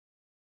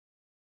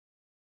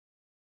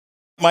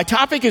My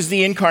topic is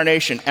the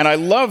Incarnation, and I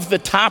love the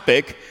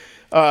topic.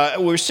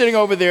 We're sitting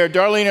over there.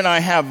 Darlene and I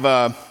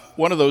have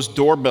one of those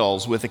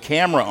doorbells with a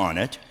camera on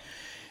it,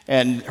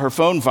 and her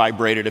phone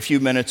vibrated a few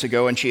minutes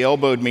ago, and she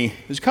elbowed me.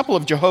 There's a couple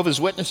of Jehovah's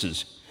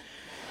Witnesses,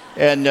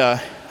 and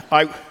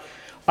I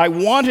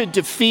wanted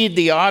to feed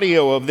the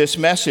audio of this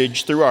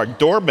message through our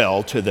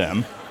doorbell to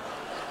them,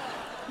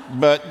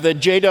 but the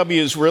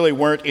JWs really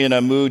weren't in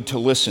a mood to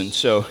listen,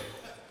 so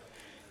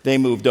they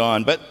moved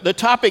on. But the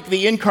topic,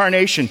 the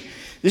Incarnation.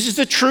 This is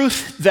the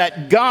truth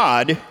that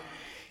God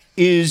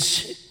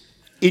is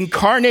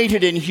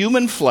incarnated in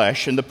human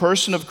flesh in the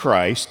person of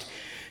Christ.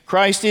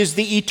 Christ is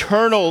the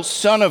eternal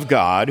Son of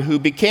God who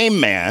became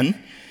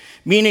man,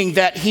 meaning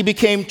that he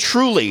became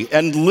truly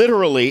and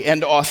literally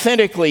and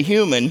authentically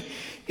human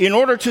in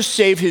order to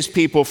save his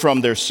people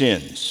from their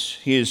sins.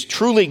 He is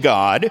truly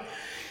God,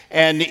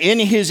 and in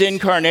his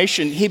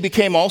incarnation, he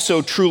became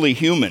also truly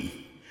human.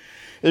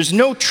 There's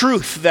no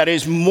truth that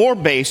is more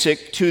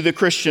basic to the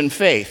Christian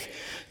faith.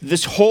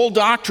 This whole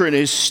doctrine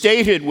is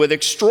stated with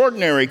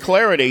extraordinary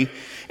clarity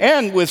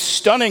and with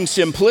stunning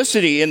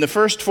simplicity in the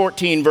first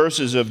 14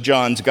 verses of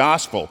John's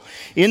Gospel.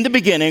 In the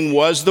beginning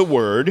was the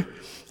Word,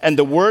 and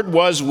the Word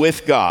was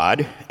with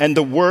God, and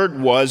the Word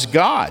was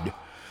God.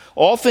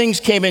 All things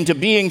came into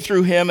being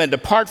through him, and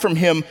apart from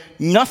him,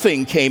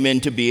 nothing came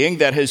into being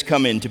that has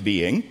come into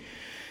being.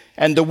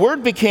 And the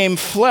Word became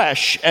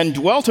flesh and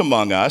dwelt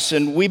among us,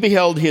 and we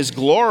beheld his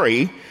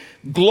glory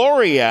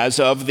as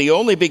of the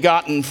only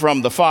begotten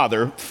from the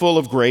Father, full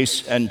of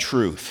grace and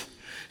truth.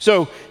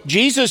 So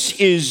Jesus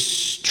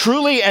is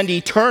truly and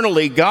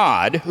eternally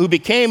God, who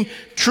became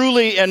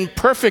truly and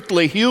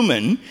perfectly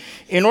human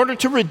in order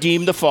to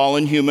redeem the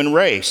fallen human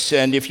race.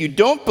 And if you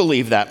don't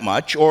believe that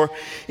much, or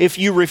if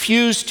you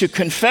refuse to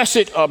confess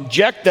it,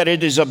 that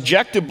it is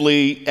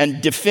objectively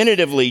and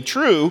definitively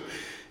true,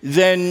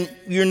 then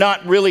you're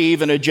not really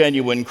even a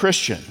genuine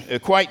Christian.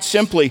 Quite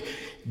simply,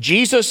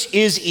 Jesus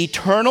is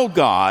eternal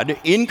God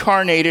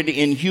incarnated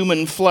in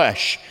human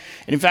flesh.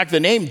 And in fact, the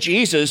name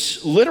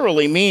Jesus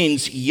literally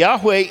means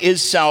Yahweh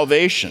is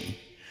salvation. And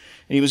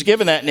he was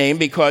given that name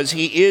because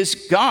he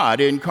is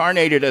God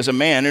incarnated as a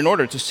man in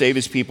order to save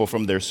his people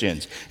from their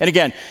sins. And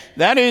again,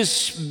 that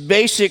is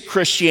basic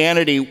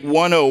Christianity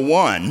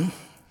 101.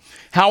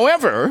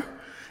 However,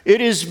 it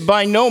is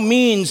by no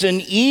means an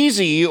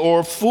easy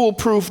or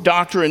foolproof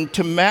doctrine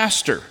to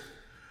master.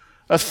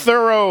 A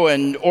thorough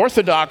and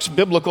orthodox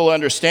biblical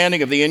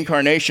understanding of the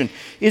Incarnation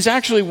is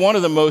actually one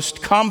of the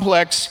most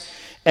complex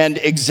and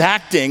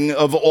exacting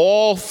of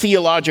all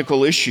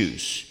theological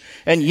issues.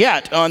 And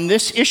yet, on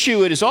this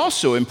issue, it is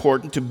also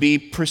important to be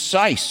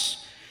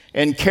precise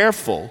and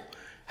careful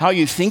how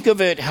you think of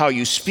it, how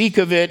you speak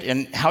of it,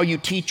 and how you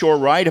teach or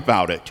write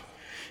about it.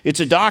 It's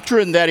a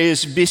doctrine that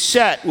is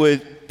beset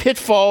with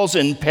pitfalls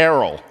and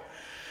peril.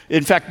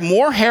 In fact,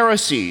 more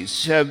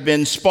heresies have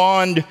been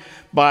spawned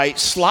by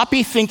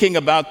sloppy thinking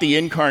about the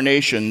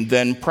Incarnation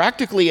than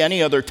practically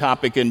any other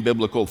topic in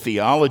biblical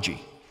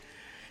theology.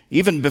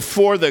 Even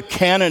before the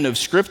canon of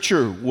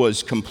Scripture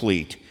was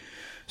complete,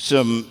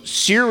 some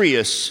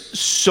serious,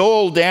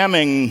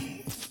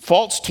 soul-damning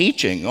false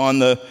teaching on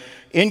the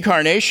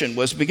Incarnation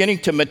was beginning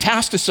to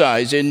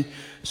metastasize in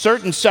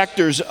certain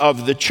sectors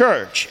of the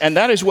church. And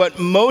that is what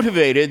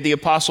motivated the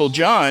Apostle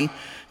John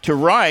to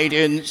write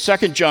in 2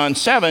 John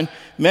 7,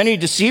 many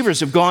deceivers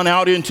have gone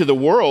out into the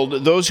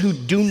world, those who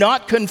do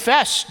not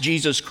confess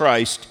Jesus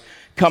Christ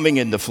coming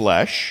in the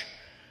flesh.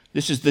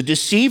 This is the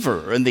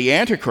deceiver and the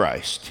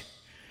Antichrist.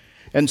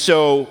 And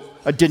so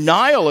a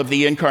denial of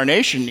the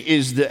Incarnation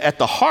is at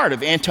the heart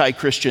of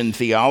anti-Christian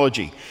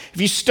theology.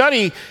 If you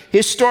study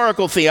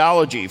historical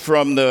theology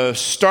from the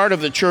start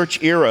of the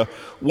church era,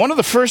 one of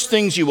the first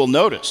things you will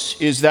notice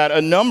is that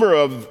a number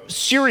of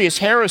serious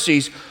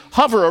heresies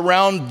hover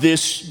around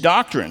this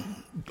doctrine,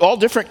 all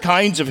different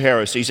kinds of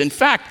heresies. In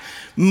fact,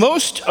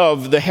 most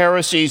of the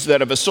heresies that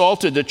have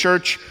assaulted the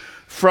church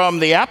from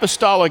the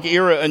apostolic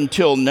era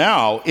until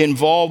now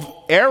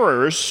involve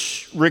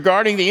errors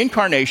regarding the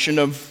incarnation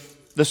of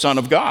the Son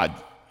of God.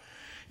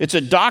 It's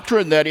a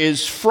doctrine that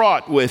is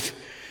fraught with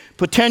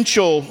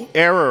potential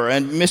error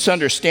and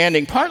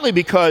misunderstanding, partly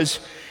because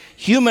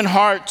human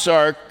hearts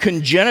are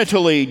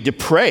congenitally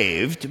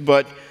depraved,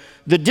 but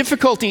the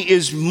difficulty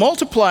is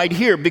multiplied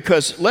here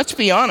because, let's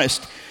be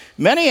honest,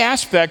 many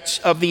aspects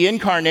of the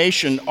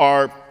Incarnation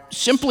are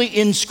simply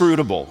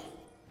inscrutable.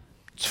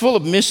 It's full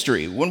of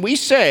mystery. When we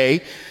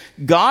say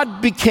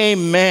God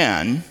became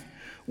man,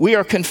 we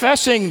are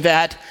confessing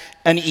that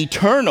an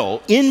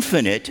eternal,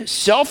 infinite,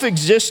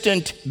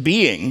 self-existent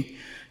being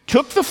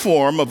took the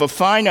form of a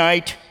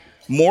finite,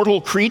 mortal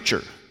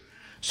creature.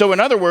 So in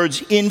other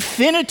words,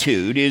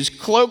 infinitude is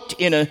cloaked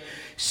in a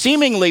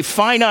seemingly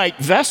finite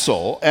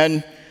vessel,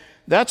 and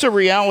that's a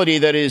reality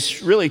that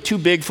is really too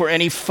big for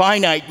any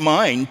finite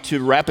mind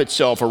to wrap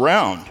itself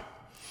around.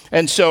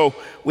 And so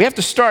we have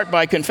to start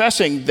by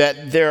confessing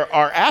that there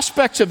are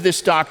aspects of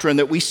this doctrine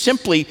that we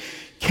simply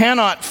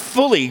cannot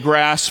fully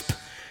grasp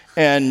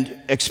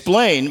and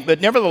explain,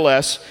 but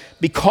nevertheless,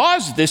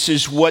 because this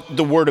is what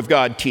the Word of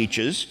God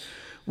teaches,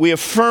 we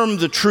affirm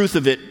the truth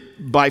of it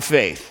by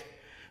faith,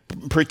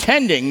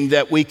 pretending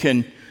that we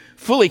can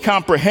fully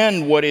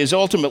comprehend what is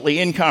ultimately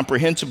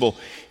incomprehensible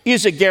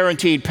is a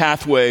guaranteed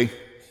pathway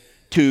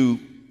to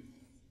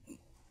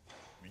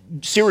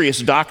serious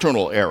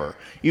doctrinal error.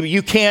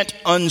 You can't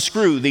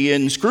unscrew the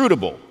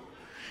inscrutable.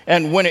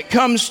 And when it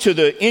comes to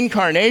the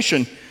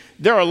incarnation,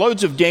 there are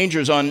loads of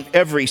dangers on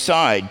every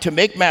side. To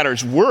make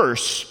matters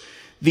worse,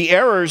 the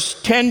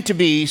errors tend to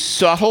be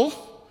subtle,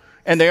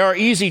 and they are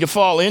easy to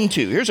fall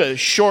into. Here's a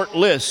short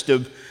list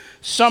of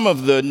some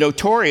of the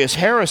notorious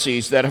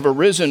heresies that have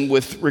arisen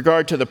with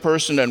regard to the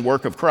person and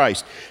work of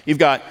Christ. You've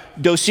got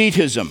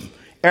Docetism,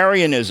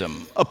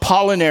 Arianism,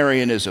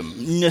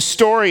 Apollinarianism,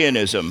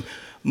 Nestorianism,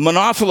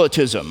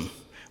 Monophyletism,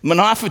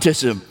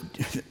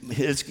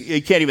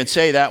 you can't even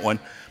say that one,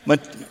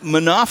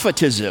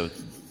 Monophyletism,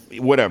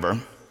 whatever.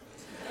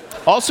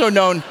 Also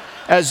known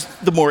as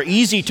the more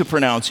easy to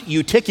pronounce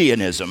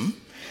Eutychianism.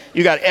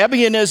 You got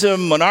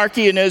Ebionism,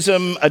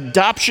 Monarchianism,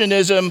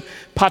 Adoptionism,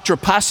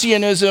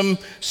 Patripassianism,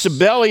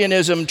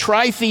 Sabellianism,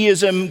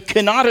 Tritheism,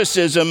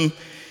 Kenoticism,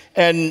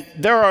 and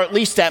there are at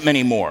least that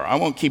many more. I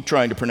won't keep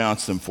trying to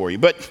pronounce them for you.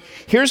 But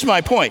here's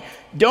my point.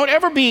 Don't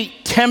ever be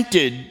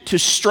tempted to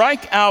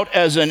strike out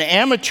as an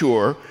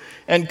amateur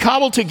and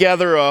cobble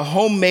together a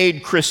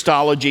homemade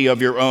Christology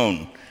of your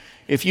own.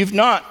 If you've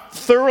not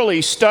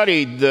thoroughly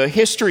studied the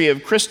history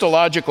of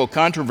Christological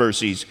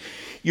controversies,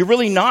 you're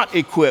really not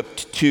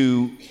equipped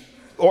to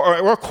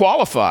or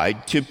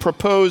qualified to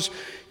propose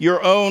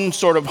your own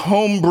sort of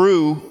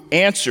homebrew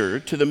answer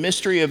to the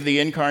mystery of the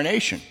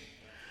incarnation.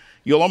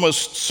 You'll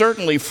almost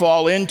certainly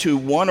fall into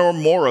one or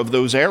more of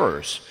those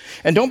errors.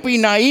 And don't be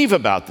naive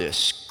about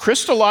this.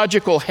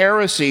 Christological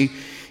heresy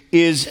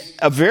is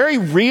a very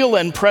real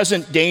and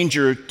present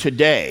danger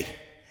today,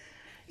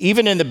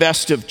 even in the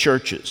best of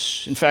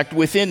churches. In fact,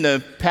 within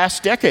the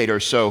past decade or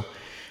so,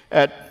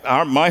 at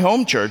my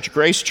home church,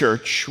 Grace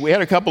Church, we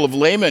had a couple of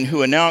laymen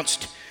who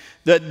announced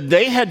that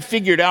they had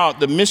figured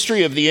out the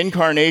mystery of the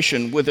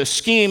incarnation with a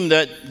scheme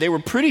that they were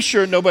pretty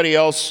sure nobody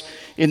else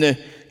in the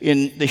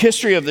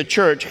history of the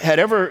church had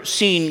ever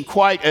seen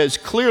quite as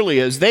clearly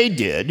as they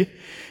did.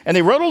 And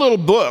they wrote a little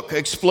book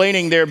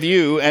explaining their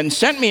view and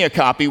sent me a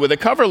copy with a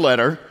cover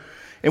letter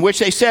in which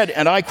they said,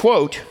 and I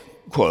quote,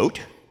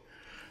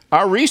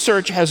 "Our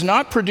research has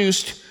not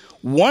produced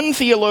one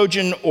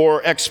theologian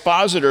or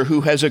expositor who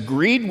has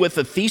agreed with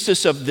the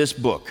thesis of this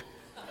book."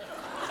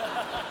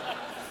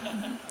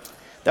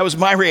 That was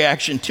my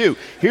reaction too.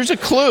 Here's a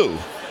clue.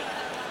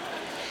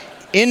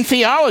 In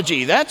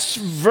theology, that's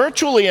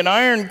virtually an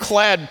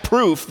ironclad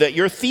proof that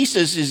your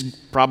thesis is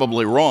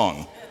probably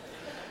wrong.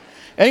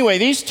 Anyway,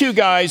 these two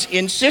guys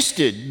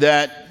insisted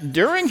that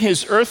during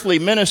his earthly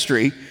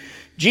ministry,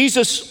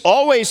 Jesus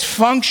always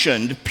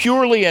functioned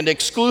purely and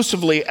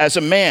exclusively as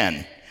a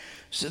man.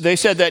 So they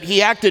said that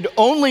he acted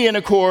only in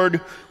accord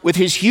with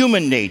his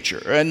human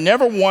nature and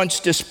never once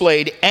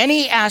displayed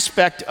any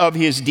aspect of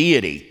his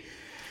deity.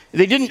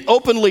 They didn't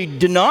openly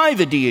deny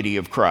the deity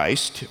of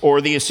Christ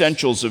or the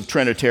essentials of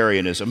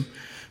Trinitarianism,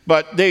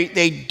 but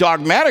they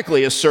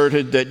dogmatically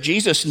asserted that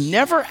Jesus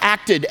never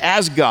acted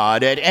as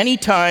God at any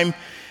time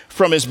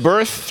from his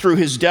birth through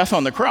his death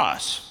on the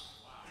cross.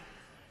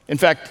 In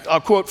fact,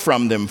 I'll quote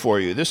from them for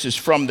you. This is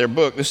from their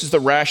book. This is the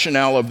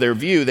rationale of their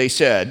view. They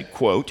said,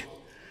 quote,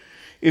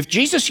 "If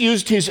Jesus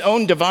used his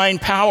own divine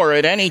power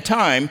at any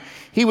time,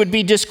 he would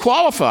be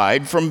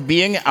disqualified from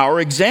being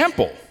our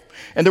example.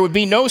 And there would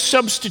be no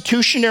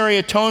substitutionary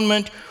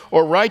atonement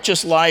or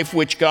righteous life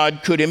which God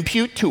could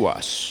impute to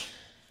us,"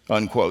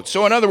 unquote.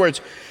 So in other words,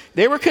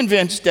 they were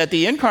convinced that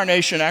the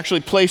incarnation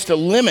actually placed a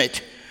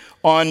limit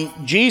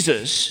on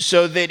Jesus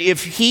so that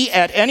if he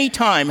at any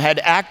time had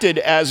acted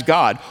as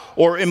God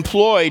or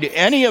employed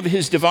any of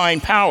his divine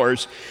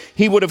powers,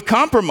 he would have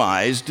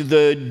compromised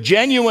the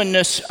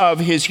genuineness of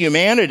his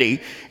humanity,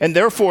 and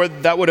therefore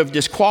that would have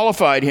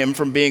disqualified him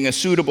from being a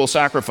suitable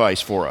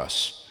sacrifice for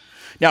us.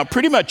 Now,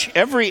 pretty much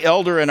every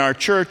elder in our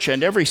church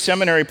and every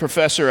seminary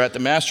professor at the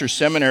Master's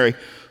Seminary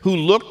who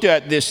looked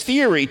at this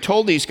theory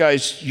told these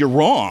guys, "You're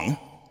wrong."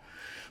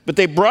 But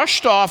they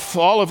brushed off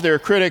all of their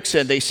critics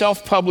and they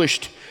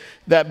self-published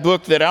that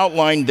book that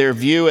outlined their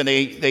view, and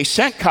they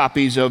sent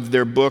copies of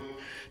their book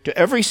to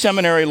every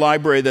seminary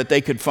library that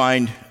they could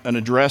find an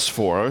address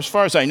for. As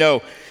far as I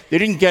know, they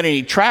didn't get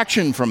any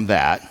traction from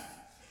that,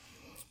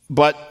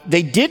 but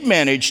they did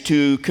manage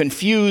to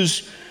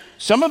confuse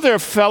some of their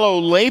fellow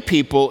lay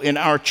people in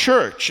our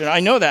church. And I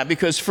know that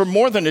because for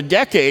more than a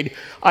decade,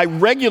 I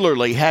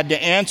regularly had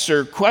to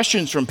answer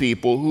questions from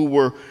people who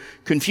were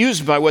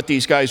confused by what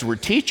these guys were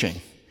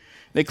teaching.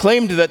 They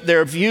claimed that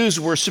their views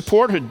were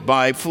supported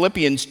by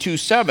Philippians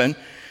 2:7,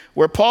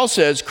 where Paul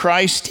says,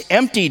 "Christ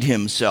emptied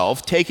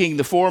himself, taking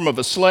the form of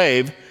a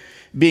slave,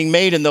 being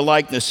made in the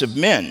likeness of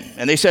men."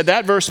 And they said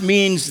that verse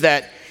means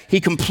that he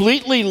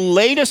completely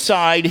laid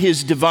aside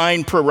his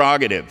divine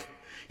prerogative.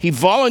 He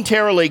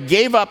voluntarily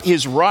gave up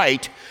his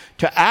right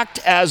to act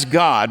as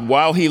God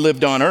while he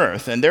lived on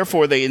earth, and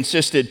therefore they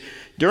insisted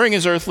during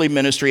his earthly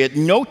ministry at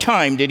no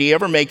time did he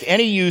ever make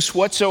any use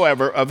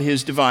whatsoever of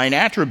his divine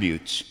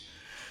attributes.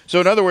 So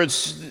in other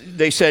words,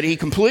 they said he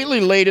completely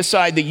laid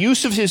aside the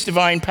use of his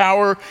divine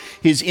power,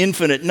 his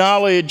infinite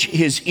knowledge,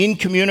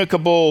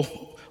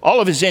 all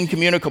of his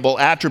incommunicable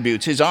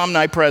attributes, his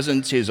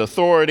omnipresence, his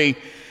authority,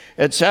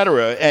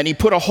 etc. And he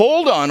put a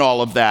hold on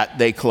all of that,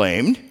 they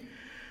claimed,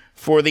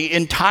 for the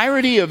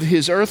entirety of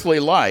his earthly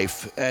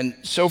life. And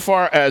so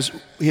far as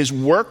his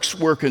works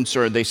were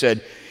concerned, they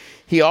said,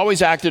 he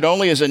always acted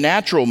only as a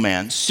natural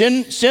man,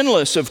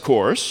 sinless, of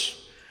course,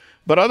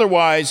 but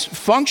otherwise,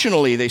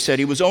 functionally, they said,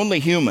 he was only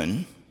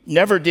human.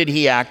 Never did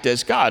he act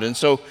as God. And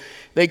so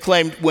they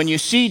claimed when you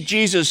see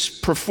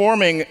Jesus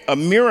performing a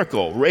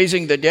miracle,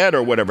 raising the dead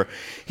or whatever,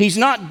 he's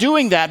not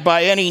doing that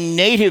by any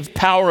native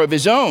power of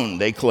his own,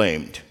 they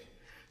claimed.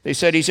 They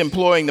said he's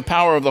employing the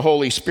power of the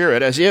Holy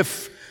Spirit as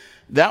if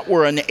that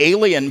were an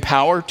alien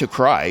power to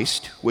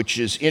Christ, which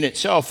is in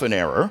itself an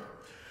error.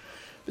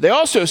 They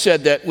also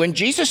said that when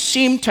Jesus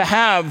seemed to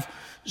have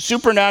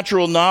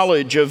supernatural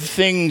knowledge of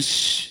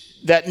things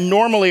that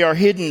normally are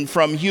hidden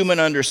from human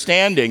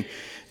understanding,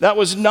 that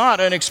was not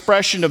an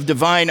expression of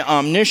divine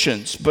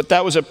omniscience, but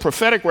that was a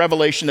prophetic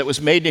revelation that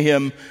was made to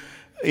him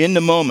in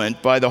the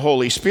moment by the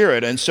Holy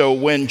Spirit. And so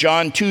when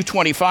John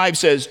 2:25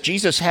 says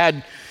Jesus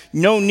had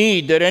no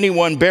need that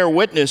anyone bear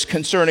witness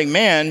concerning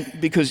man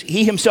because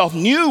he himself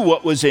knew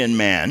what was in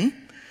man,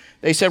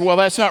 they said, well,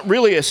 that's not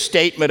really a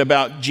statement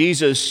about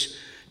Jesus'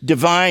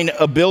 divine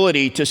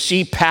ability to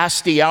see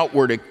past the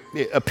outward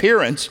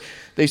appearance.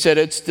 They said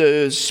it's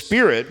the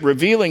Spirit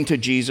revealing to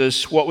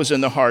Jesus what was in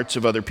the hearts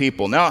of other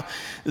people. Now,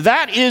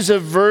 that is a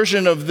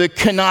version of the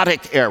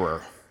kenotic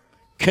error.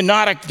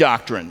 Kenotic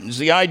doctrine is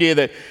the idea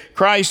that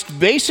Christ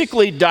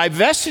basically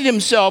divested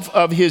himself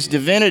of his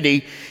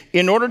divinity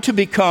in order to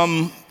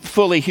become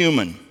fully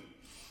human.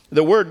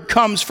 The word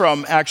comes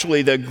from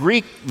actually the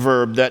Greek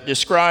verb that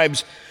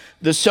describes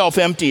the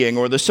self-emptying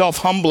or the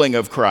self-humbling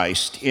of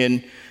Christ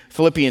in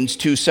Philippians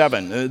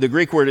 2:7. The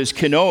Greek word is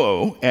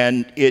kinoo,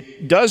 and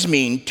it does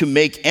mean to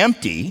make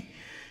empty.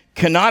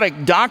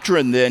 Kenotic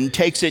doctrine then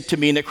takes it to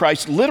mean that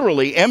Christ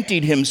literally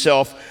emptied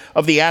himself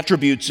of the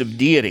attributes of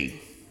deity.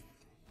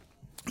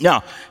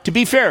 Now, to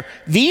be fair,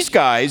 these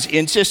guys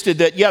insisted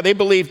that, they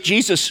believed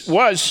Jesus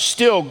was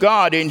still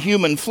God in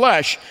human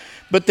flesh,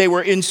 but they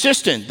were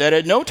insistent that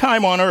at no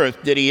time on earth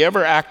did he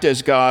ever act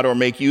as God or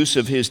make use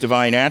of his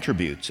divine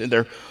attributes. And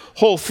their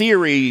whole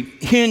theory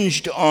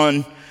hinged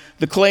on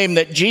the claim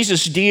that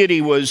Jesus'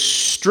 deity was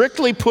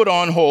strictly put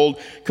on hold,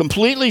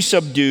 completely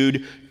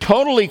subdued,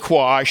 totally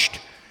quashed,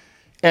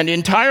 and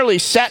entirely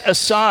set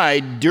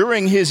aside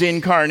during his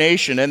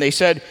incarnation. And they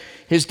said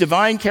his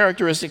divine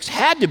characteristics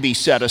had to be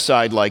set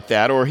aside like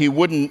that, or he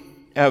wouldn't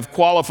have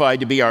qualified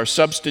to be our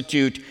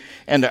substitute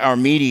and our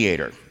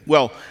mediator.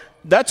 Well,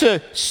 that's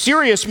a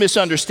serious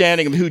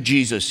misunderstanding of who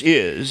Jesus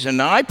is.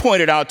 And I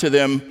pointed out to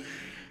them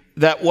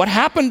that what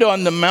happened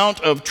on the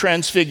Mount of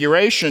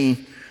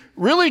Transfiguration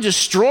really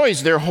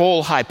destroys their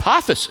whole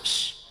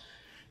hypothesis.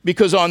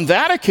 Because on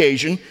that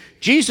occasion,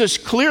 Jesus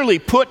clearly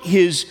put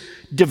his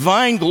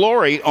divine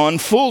glory on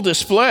full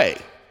display.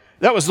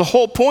 That was the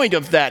whole point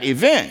of that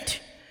event.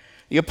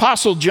 The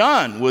Apostle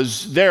John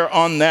was there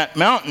on that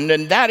mountain,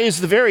 and that is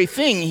the very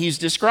thing he's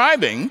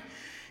describing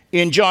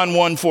in John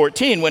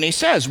 1:14 when he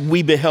says,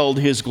 we beheld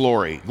his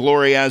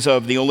glory as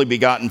of the only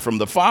begotten from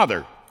the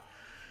Father.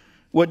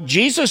 What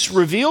Jesus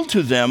revealed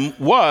to them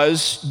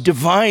was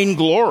divine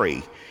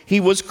glory. He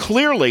was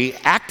clearly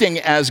acting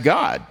as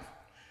God.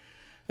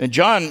 And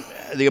John,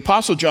 the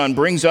Apostle John,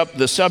 brings up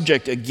the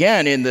subject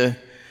again in the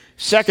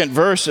second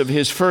verse of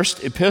his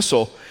first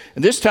epistle.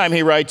 And this time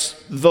he writes,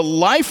 the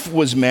life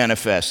was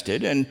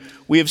manifested, and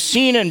we have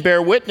seen and bear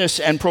witness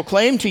and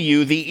proclaim to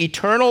you the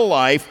eternal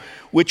life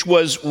which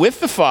was with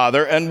the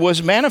Father and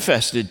was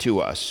manifested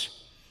to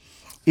us.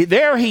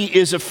 There he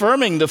is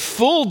affirming the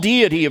full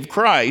deity of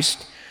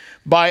Christ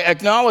by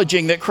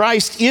acknowledging that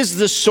Christ is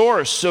the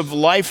source of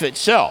life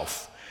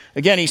itself.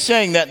 Again, he's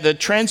saying that the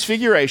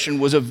transfiguration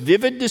was a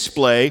vivid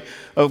display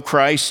of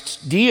Christ's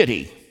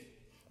deity.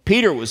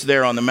 Peter was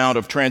there on the Mount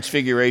of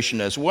Transfiguration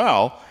as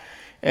well.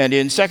 And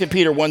in 2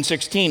 Peter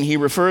 1:16, he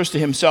refers to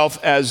himself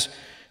and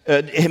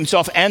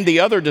the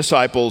other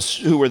disciples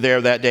who were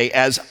there that day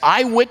as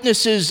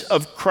eyewitnesses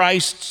of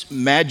Christ's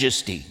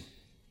majesty.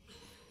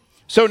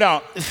 So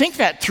now, think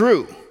that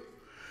through.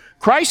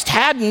 Christ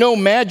had no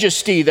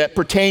majesty that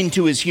pertained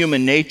to his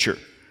human nature.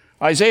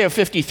 Isaiah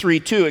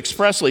 53:2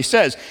 expressly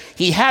says,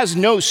 he has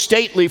no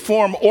stately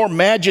form or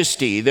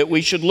majesty that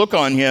we should look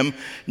on him,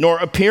 nor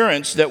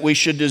appearance that we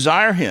should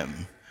desire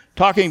him.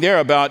 Talking there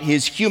about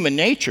his human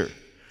nature.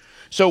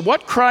 So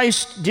what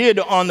Christ did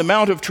on the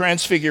Mount of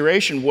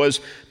Transfiguration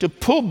was to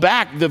pull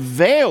back the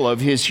veil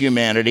of his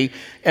humanity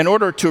in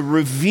order to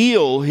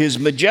reveal his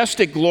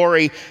majestic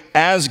glory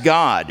as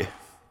God.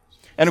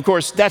 And of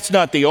course, that's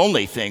not the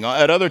only thing.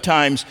 At other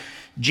times,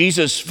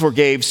 Jesus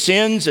forgave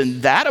sins,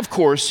 and that, of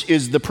course,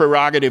 is the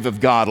prerogative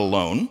of God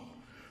alone.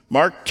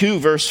 Mark 2,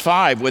 verse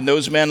 5, when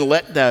those men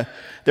let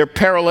their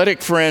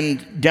paralytic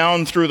friend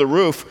down through the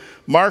roof,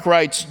 Mark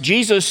writes,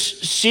 Jesus,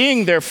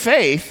 seeing their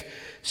faith,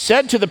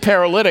 said to the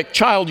paralytic,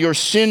 child, your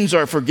sins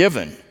are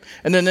forgiven.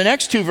 And then the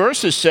next two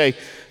verses say,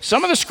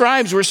 some of the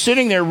scribes were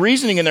sitting there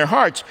reasoning in their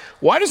hearts,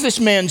 why does this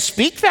man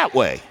speak that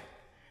way?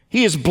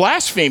 He is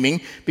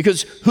blaspheming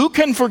because who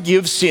can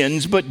forgive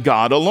sins but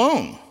God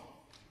alone?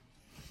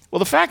 Well,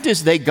 the fact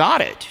is they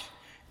got it,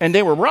 and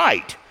they were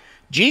right.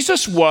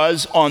 Jesus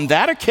was, on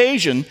that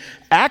occasion,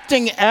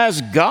 acting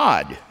as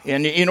God.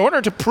 And in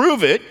order to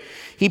prove it,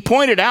 he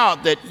pointed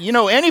out that,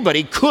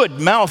 anybody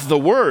could mouth the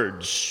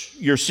words,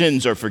 your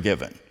sins are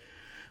forgiven.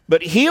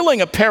 But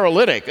healing a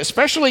paralytic,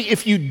 especially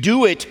if you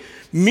do it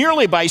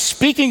merely by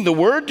speaking the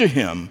word to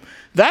him,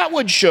 that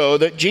would show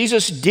that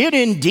Jesus did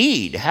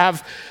indeed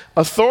have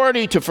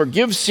authority to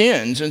forgive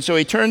sins. And so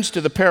he turns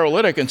to the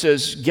paralytic and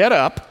says, get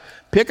up,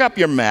 pick up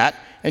your mat,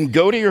 and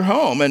go to your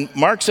home. And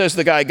Mark says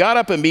the guy got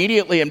up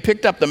immediately and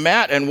picked up the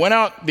mat and went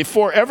out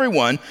before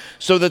everyone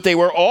so that they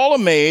were all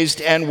amazed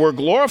and were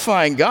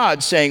glorifying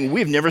God, saying,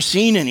 we've never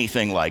seen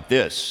anything like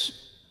this.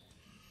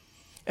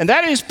 And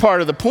that is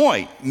part of the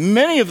point.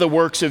 Many of the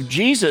works of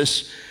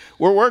Jesus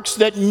were works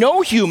that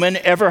no human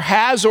ever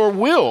has or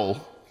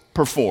will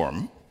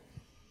perform.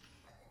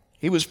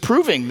 He was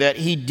proving that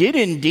he did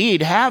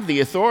indeed have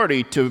the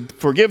authority to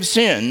forgive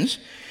sins,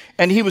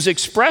 and he was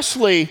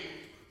expressly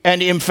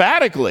and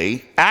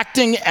emphatically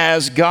acting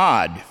as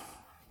God.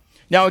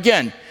 Now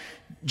again,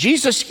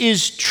 Jesus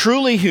is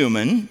truly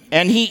human,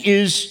 and he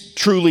is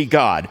truly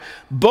God.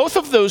 Both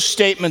of those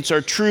statements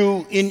are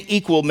true in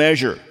equal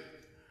measure.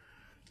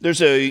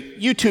 There's a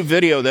YouTube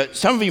video that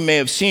some of you may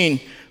have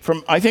seen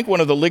from, I think,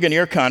 one of the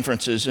Ligonier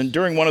conferences, and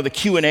during one of the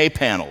Q&A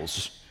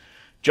panels,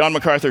 John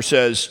MacArthur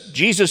says,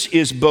 Jesus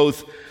is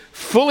both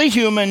fully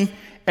human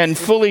and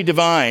fully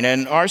divine.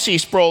 And R.C.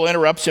 Sproul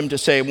interrupts him to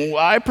say, well,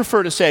 I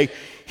prefer to say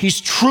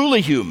he's truly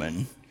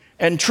human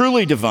and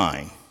truly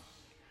divine.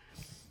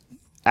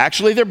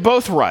 Actually, they're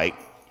both right.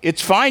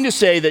 It's fine to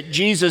say that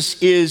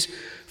Jesus is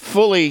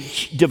fully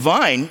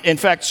divine. In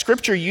fact,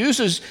 Scripture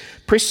uses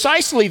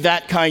precisely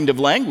that kind of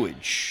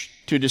language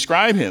to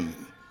describe him.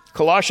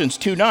 Colossians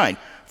 2:9,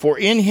 for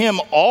in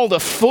him all the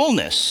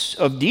fullness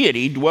of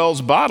deity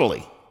dwells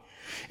bodily.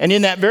 And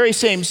in that very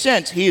same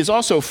sense, he is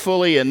also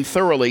fully and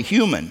thoroughly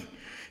human.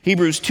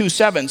 Hebrews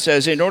 2:7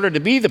 says, in order to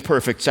be the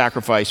perfect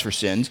sacrifice for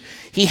sins,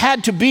 he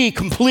had to be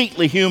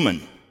completely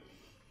human.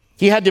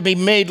 He had to be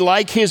made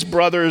like his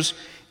brothers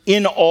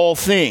in all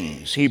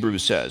things,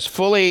 Hebrews says,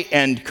 fully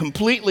and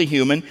completely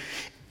human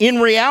in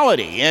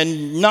reality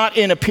and not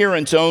in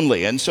appearance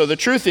only. And so the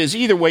truth is,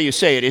 either way you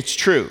say it, it's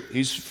true.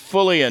 He's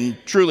fully and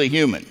truly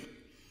human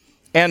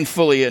and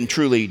fully and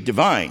truly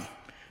divine.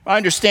 I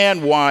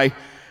understand why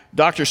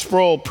Dr.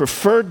 Sproul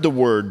preferred the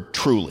word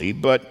truly,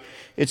 but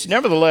it's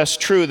nevertheless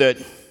true that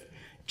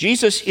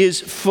Jesus is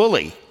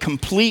fully,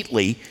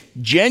 completely,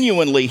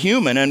 genuinely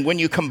human. And when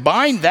you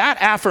combine that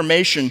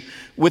affirmation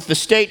with the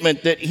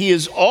statement that he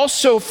is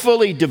also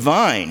fully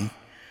divine,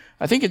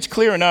 I think it's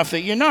clear enough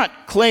that you're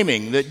not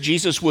claiming that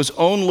Jesus was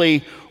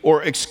only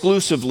or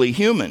exclusively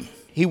human.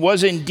 He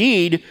was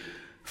indeed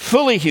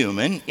fully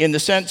human in the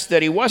sense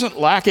that he wasn't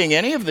lacking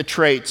any of the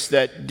traits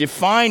that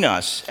define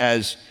us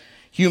as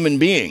human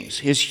beings.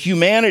 His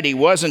humanity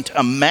wasn't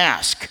a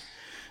mask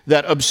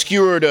that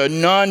obscured a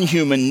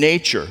non-human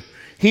nature.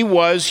 He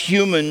was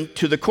human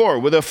to the core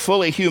with a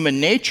fully human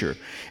nature.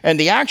 And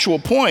the actual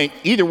point,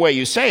 either way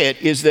you say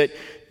it, is that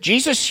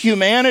Jesus'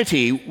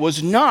 humanity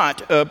was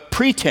not a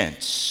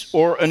pretense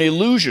or an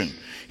illusion.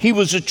 He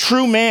was a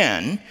true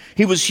man.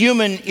 He was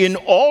human in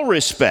all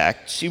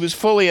respects. He was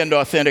fully and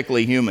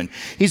authentically human.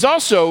 He's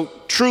also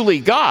truly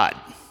God,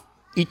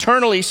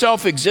 eternally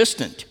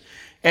self-existent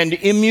and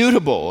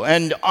immutable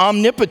and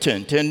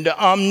omnipotent and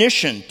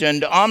omniscient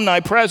and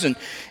omnipresent.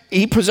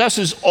 He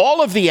possesses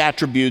all of the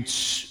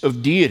attributes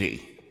of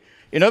deity.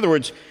 In other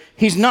words,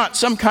 he's not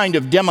some kind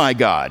of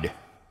demigod.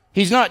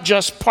 He's not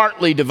just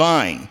partly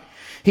divine.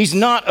 He's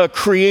not a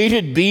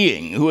created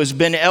being who has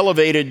been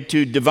elevated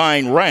to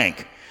divine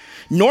rank,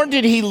 nor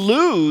did he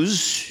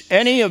lose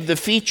any of the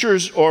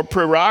features or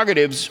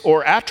prerogatives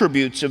or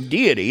attributes of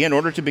deity in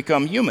order to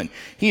become human.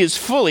 He is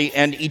fully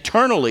and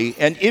eternally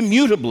and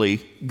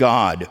immutably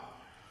God.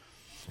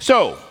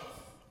 So,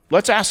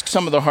 let's ask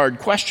some of the hard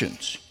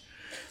questions.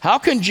 How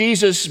can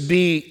Jesus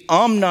be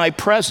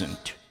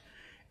omnipresent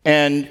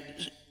and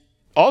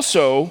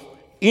also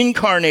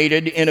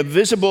incarnated in a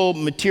visible,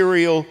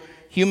 material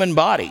human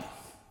body?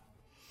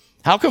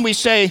 How can we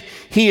say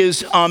he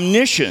is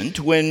omniscient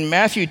when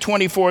Matthew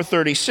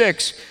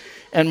 24:36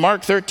 and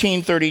Mark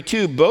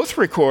 13:32 both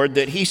record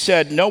that he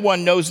said, no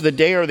one knows the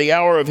day or the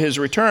hour of his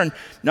return,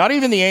 not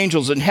even the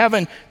angels in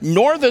heaven,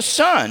 nor the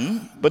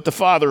Son, but the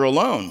Father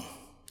alone.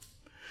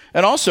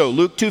 And also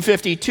Luke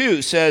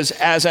 2:52 says,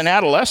 as an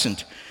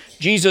adolescent,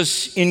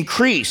 Jesus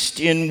increased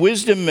in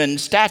wisdom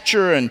and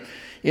stature and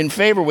in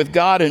favor with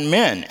God and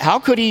men. How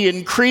could he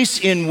increase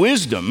in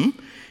wisdom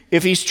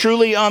if he's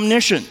truly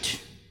omniscient?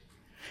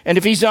 And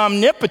if he's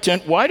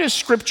omnipotent, why does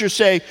Scripture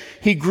say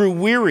he grew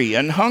weary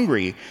and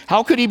hungry?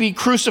 How could he be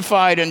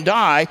crucified and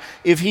die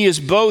if he is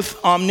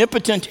both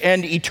omnipotent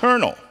and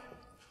eternal?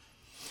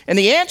 And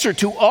the answer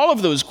to all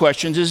of those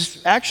questions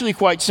is actually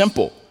quite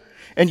simple.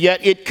 And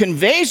yet it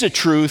conveys a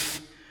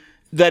truth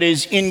that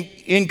is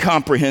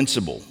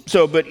incomprehensible.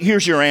 But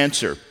here's your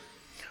answer.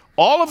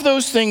 All of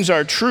those things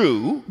are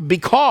true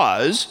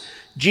because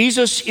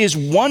Jesus is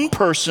one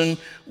person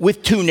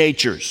with two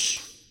natures.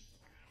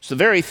 It's the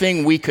very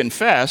thing we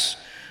confess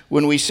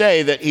when we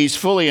say that he's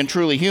fully and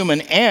truly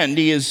human and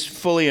he is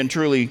fully and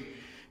truly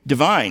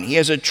divine. He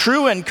has a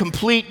true and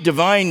complete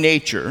divine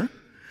nature,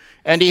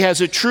 and he has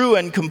a true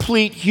and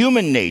complete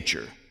human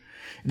nature.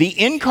 The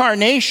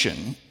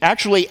Incarnation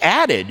actually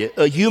added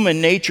a human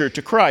nature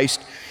to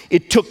Christ.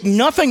 It took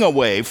nothing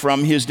away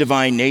from his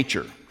divine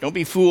nature. Don't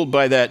be fooled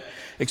by that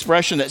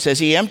expression that says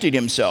he emptied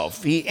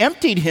himself. He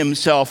emptied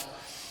himself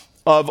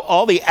of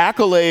all the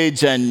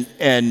accolades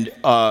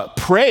and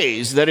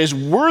praise that is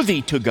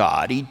worthy to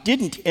God. He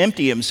didn't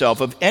empty himself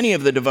of any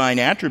of the divine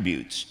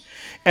attributes.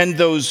 And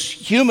those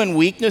human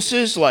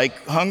weaknesses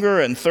like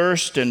hunger and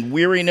thirst and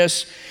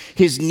weariness,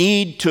 his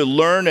need to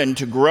learn and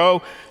to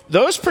grow,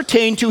 those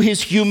pertain to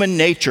his human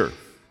nature.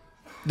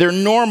 They're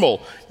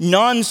normal,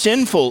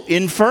 non-sinful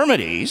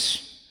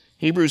infirmities.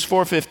 Hebrews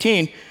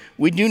 4:15,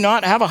 we do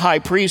not have a high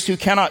priest who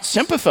cannot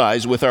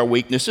sympathize with our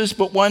weaknesses,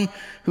 but one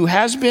who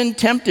has been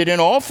tempted in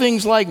all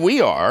things like we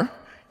are,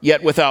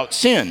 yet without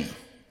sin.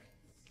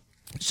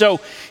 So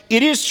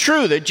it is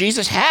true that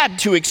Jesus had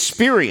to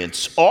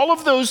experience all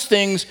of those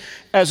things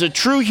as a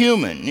true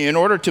human in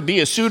order to be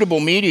a suitable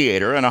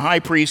mediator and a high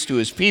priest to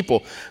his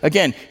people.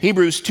 Again,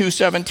 Hebrews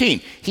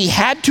 2:17. He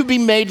had to be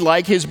made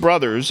like his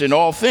brothers in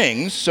all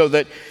things so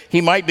that he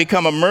might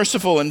become a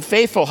merciful and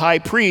faithful high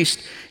priest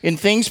in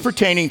things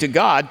pertaining to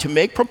God to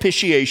make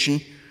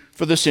propitiation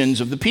for the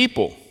sins of the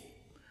people.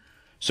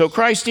 So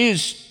Christ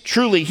is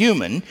truly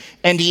human,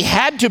 and he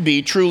had to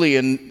be truly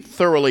and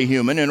thoroughly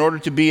human in order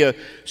to be a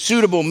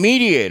suitable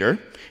mediator.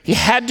 He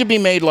had to be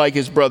made like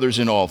his brothers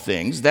in all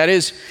things. That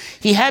is,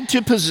 he had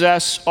to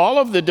possess all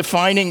of the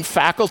defining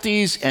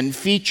faculties and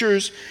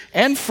features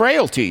and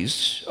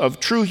frailties of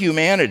true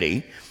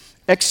humanity,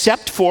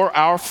 except for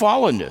our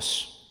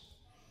fallenness.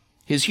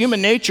 His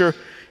human nature,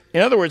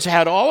 in other words,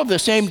 had all of the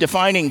same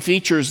defining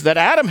features that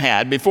Adam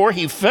had before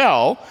he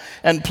fell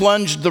and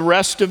plunged the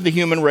rest of the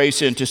human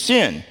race into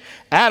sin.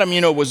 Adam,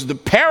 was the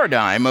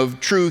paradigm of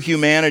true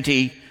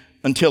humanity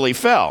until he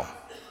fell.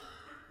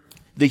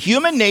 The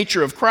human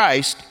nature of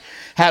Christ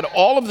had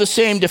all of the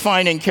same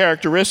defining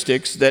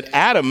characteristics that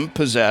Adam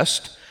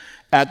possessed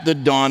at the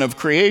dawn of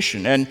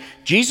creation. And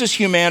Jesus'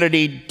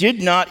 humanity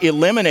did not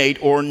eliminate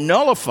or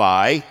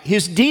nullify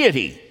his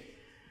deity.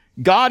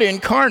 God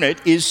incarnate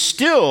is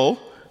still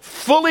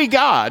fully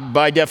God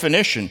by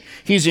definition.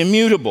 He's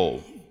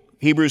immutable.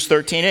 Hebrews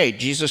 13:8,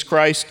 Jesus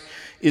Christ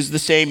is the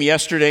same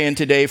yesterday and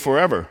today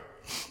forever.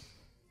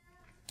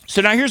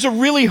 So now here's a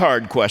really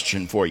hard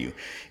question for you.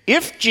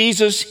 If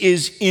Jesus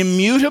is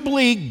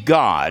immutably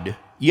God,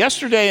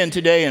 yesterday and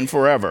today and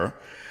forever,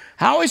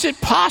 how is it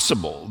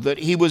possible that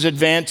he was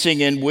advancing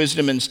in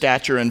wisdom and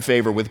stature and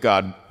favor with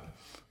God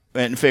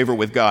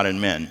and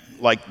men,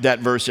 like that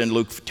verse in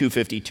Luke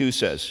 2:52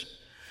 says?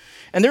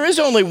 And there is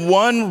only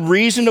one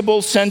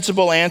reasonable,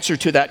 sensible answer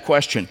to that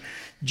question.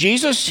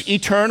 Jesus'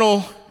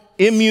 eternal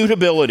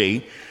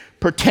immutability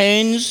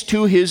pertains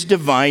to his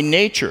divine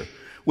nature,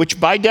 which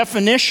by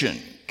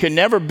definition can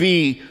never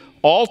be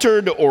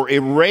altered or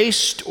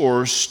erased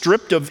or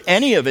stripped of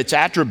any of its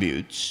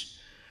attributes.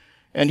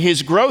 And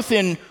his growth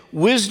in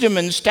wisdom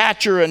and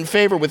stature and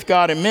favor with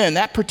God and men,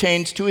 that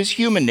pertains to his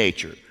human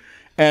nature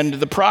and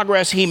the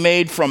progress he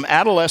made from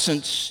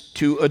adolescence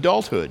to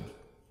adulthood.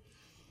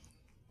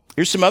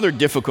 Here's some other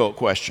difficult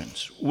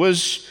questions.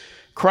 Was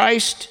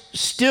Christ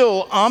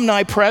still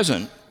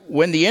omnipresent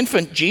when the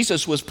infant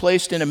Jesus was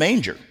placed in a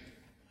manger?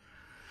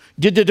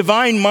 Did the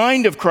divine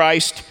mind of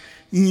Christ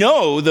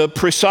know the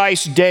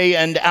precise day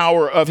and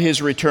hour of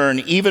his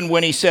return, even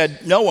when he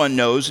said, "No one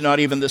knows, not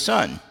even the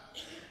Son"?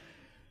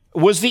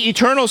 Was the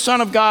eternal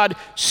Son of God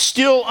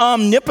still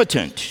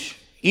omnipotent,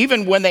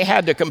 even when they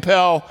had to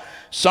compel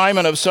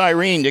Simon of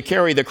Cyrene to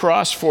carry the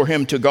cross for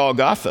him to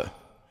Golgotha?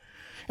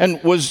 And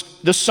was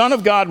the Son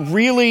of God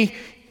really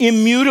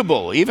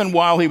immutable, even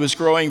while he was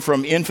growing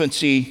from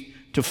infancy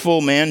to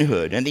full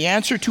manhood? And the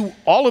answer to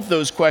all of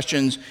those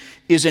questions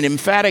is an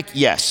emphatic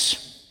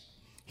yes.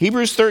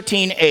 Hebrews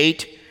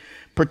 13:8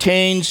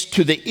 pertains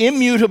to the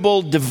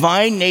immutable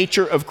divine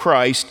nature of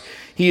Christ.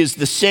 He is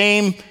the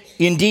same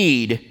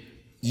indeed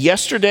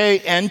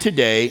yesterday and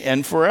today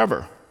and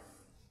forever.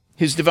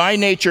 His divine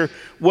nature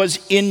was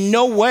in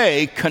no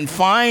way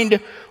confined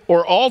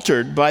or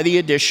altered by the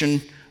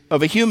addition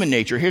of a human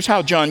nature. Here's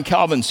how John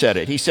Calvin said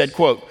it. He said,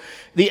 quote,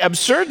 "The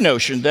absurd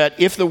notion that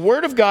if the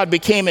Word of God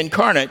became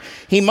incarnate,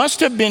 he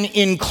must have been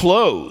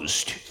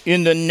enclosed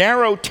in the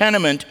narrow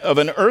tenement of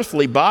an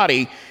earthly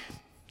body,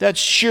 that's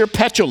sheer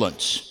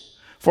petulance.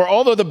 For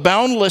although the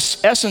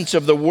boundless essence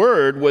of the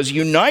Word was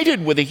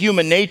united with a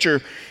human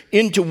nature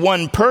into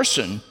one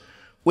person,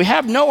 we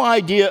have no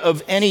idea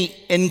of any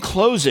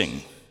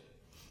enclosing.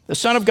 The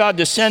Son of God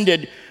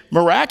descended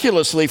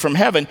miraculously from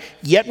heaven,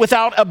 yet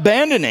without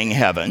abandoning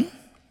heaven.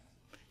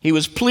 He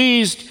was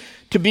pleased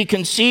to be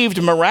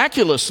conceived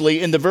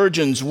miraculously in the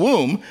virgin's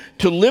womb,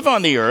 to live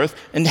on the earth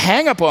and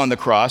hang upon the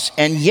cross,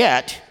 and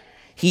yet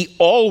he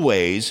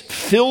always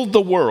filled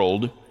the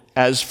world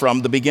as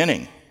from the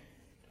beginning.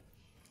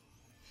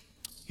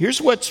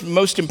 Here's what's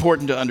most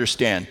important to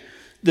understand.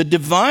 The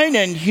divine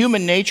and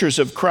human natures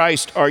of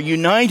Christ are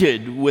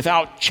united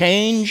without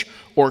change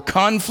or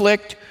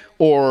conflict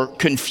or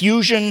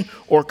confusion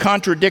or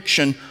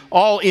contradiction,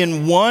 all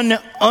in one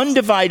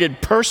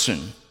undivided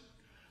person,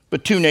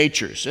 but two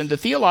natures. And the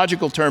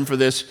theological term for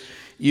this,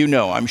 you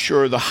know, I'm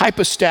sure, the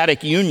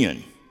hypostatic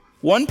union.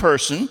 One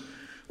person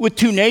with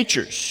two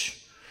natures.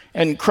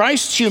 And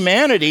Christ's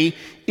humanity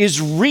is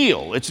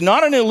real. It's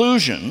not an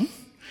illusion.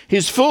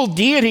 His full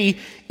deity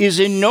is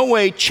in no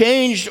way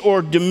changed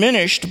or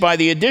diminished by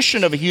the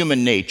addition of a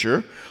human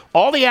nature.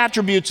 All the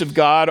attributes of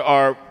God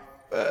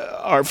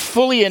are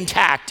fully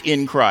intact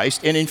in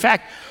Christ. And in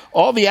fact,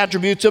 all the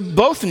attributes of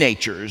both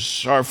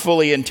natures are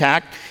fully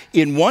intact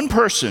in one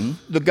person,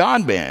 the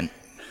God-man.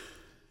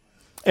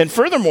 And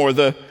furthermore,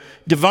 the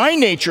divine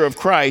nature of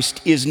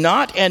Christ is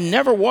not and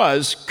never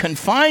was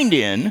confined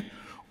in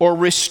or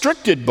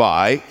restricted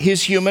by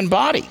his human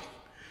body.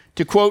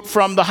 To quote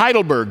from the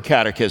Heidelberg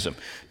Catechism,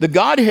 the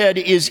Godhead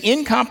is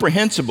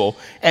incomprehensible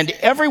and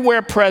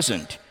everywhere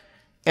present,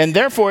 and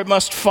therefore it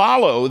must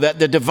follow that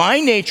the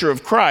divine nature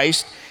of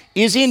Christ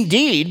is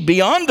indeed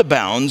beyond the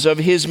bounds of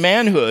his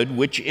manhood,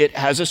 which it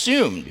has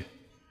assumed.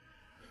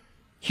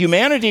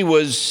 Humanity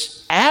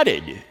was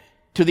added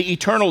to the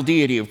eternal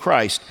deity of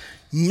Christ.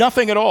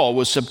 Nothing at all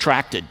was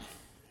subtracted.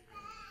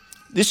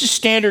 This is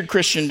standard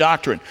Christian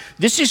doctrine.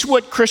 This is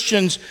what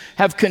Christians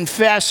have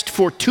confessed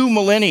for 2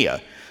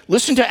 millennia.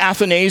 Listen to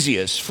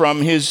Athanasius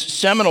from his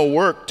seminal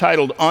work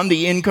titled On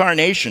the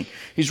Incarnation.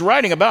 He's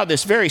writing about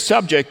this very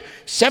subject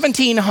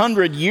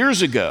 1,700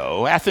 years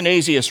ago.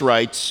 Athanasius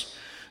writes,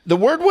 "The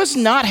Word was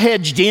not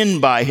hedged in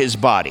by his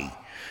body,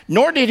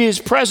 nor did his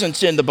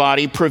presence in the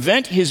body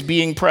prevent his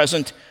being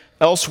present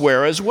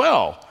elsewhere as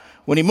well.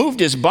 When he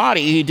moved his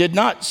body, he did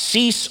not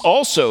cease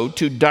also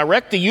to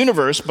direct the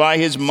universe by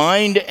his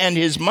mind and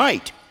his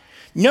might.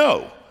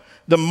 No,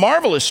 the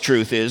marvelous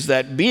truth is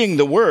that being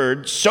the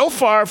Word, so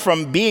far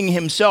from being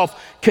himself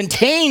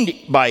contained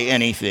by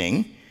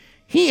anything,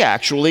 he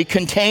actually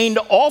contained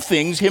all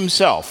things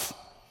himself.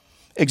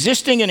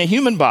 Existing in a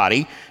human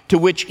body to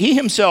which he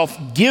himself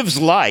gives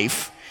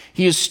life,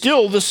 he is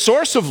still the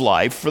source of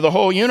life for the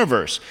whole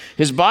universe.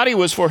 His body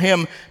was for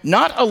him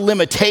not a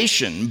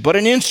limitation, but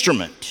an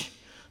instrument,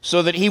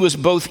 so that he was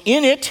both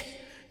in it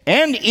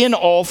and in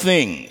all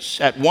things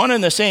at one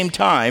and the same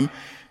time.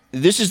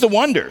 This is the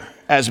wonder.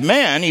 As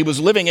man, he was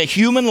living a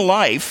human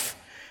life,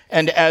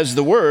 and as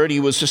the Word,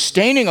 he was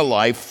sustaining a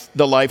life,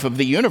 the life of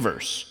the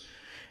universe.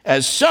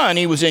 As Son,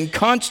 he was in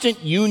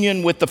constant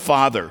union with the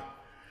Father.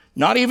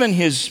 Not even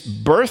his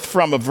birth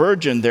from a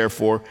virgin,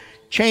 therefore,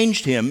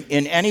 changed him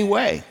in any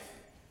way."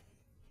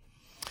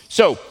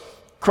 So,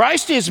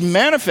 Christ is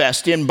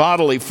manifest in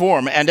bodily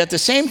form, and at the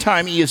same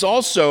time, he is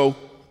also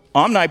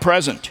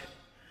omnipresent.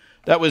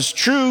 That was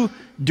true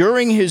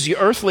during his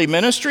earthly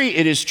ministry.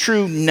 It is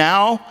true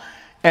now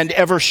and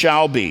ever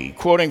shall be.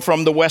 Quoting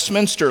from the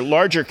Westminster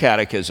Larger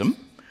Catechism,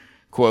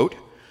 quote,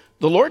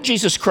 "The Lord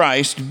Jesus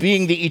Christ,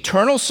 being the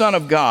eternal Son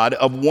of God,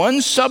 of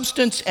one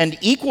substance and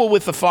equal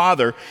with the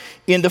Father,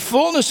 in the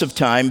fullness of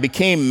time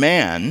became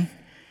man,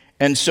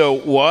 and so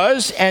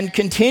was and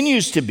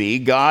continues to be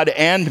God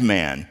and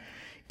man,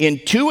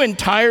 in two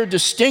entire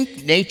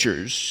distinct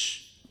natures,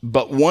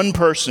 but one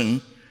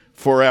person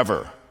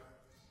forever."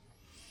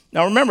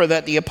 Now remember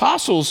that the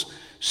apostles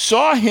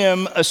saw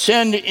him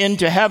ascend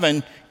into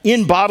heaven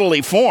in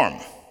bodily form.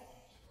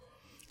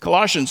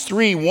 Colossians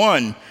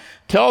 3:1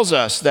 tells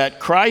us that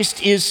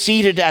Christ is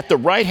seated at the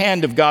right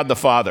hand of God the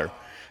Father.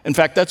 In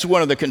fact, that's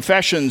one of the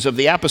confessions of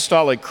the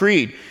Apostolic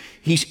Creed.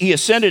 He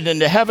ascended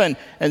into heaven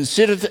and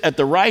sitteth at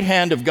the right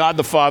hand of God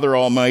the Father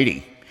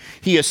Almighty.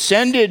 He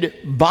ascended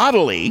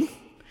bodily.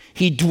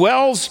 He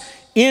dwells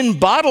in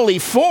bodily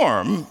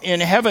form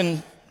in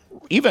heaven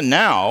even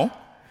now,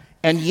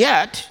 and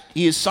yet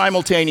he is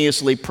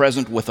simultaneously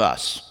present with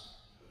us.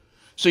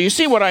 So you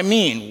see what I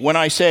mean when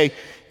I say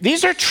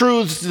these are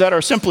truths that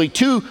are simply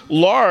too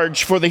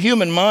large for the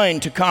human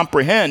mind to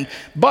comprehend,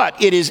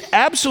 but it is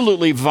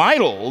absolutely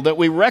vital that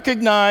we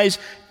recognize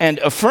and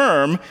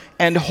affirm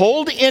and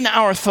hold in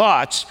our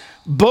thoughts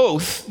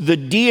both the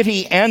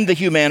deity and the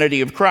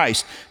humanity of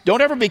Christ.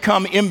 Don't ever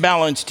become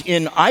imbalanced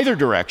in either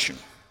direction.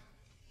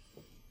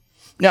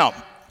 Now,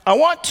 I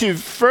want to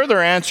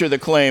further answer the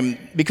claim,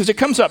 because it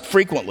comes up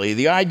frequently,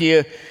 the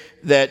idea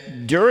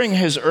that during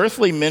his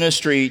earthly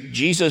ministry,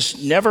 Jesus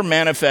never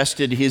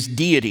manifested his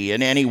deity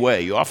in any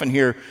way. You often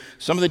hear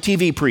some of the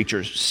TV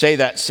preachers say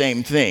that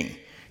same thing,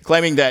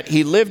 claiming that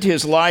he lived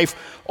his life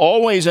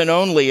always and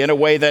only in a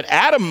way that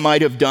Adam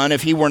might have done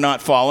if he were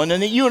not fallen,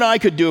 and that you and I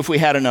could do if we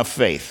had enough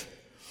faith.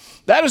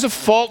 That is a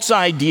false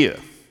idea.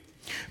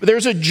 But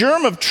there's a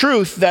germ of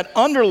truth that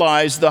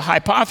underlies the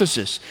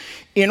hypothesis.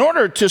 In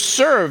order to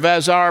serve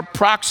as our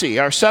proxy,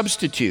 our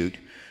substitute,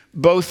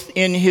 both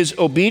in his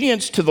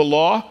obedience to the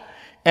law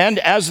and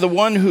as the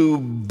one who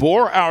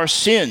bore our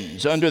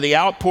sins under the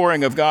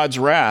outpouring of God's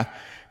wrath,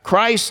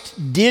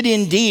 Christ did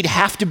indeed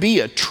have to be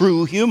a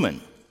true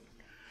human.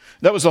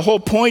 That was the whole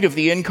point of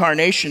the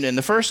incarnation in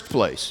the first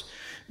place.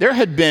 There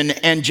had been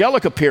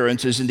angelic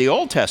appearances in the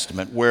Old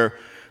Testament where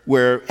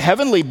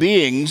heavenly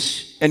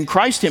beings and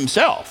Christ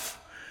himself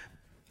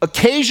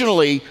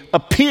occasionally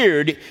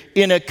appeared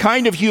in a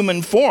kind of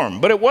human form,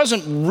 but it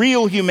wasn't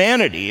real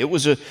humanity.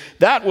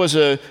 That was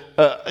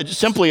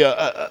simply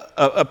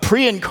a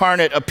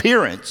pre-incarnate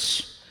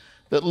appearance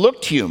that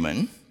looked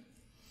human.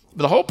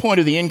 But the whole point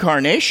of the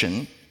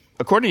incarnation,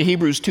 according to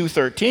Hebrews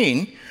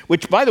 2:13,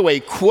 which, by the way,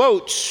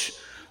 quotes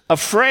a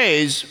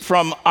phrase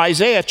from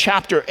Isaiah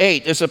chapter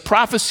 8. It's a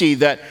prophecy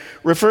that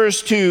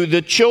refers to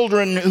the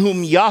children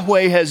whom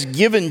Yahweh has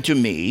given to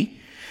me.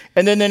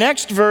 And then the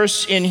next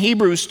verse in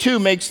Hebrews 2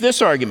 makes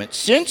this argument.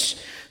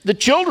 Since the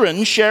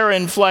children share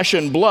in flesh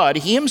and blood,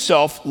 he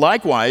himself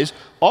likewise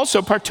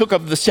also partook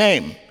of the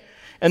same.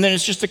 And then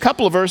it's just a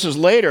couple of verses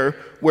later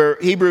where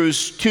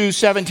Hebrews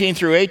 2:17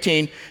 through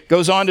 18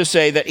 goes on to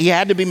say that he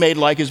had to be made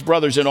like his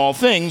brothers in all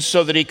things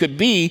so that he could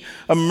be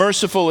a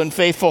merciful and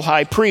faithful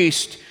high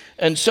priest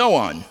and so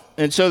on,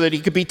 and so that he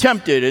could be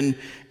tempted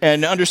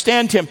and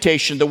understand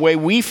temptation the way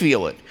we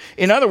feel it.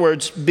 In other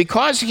words,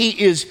 because he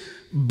is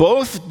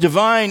both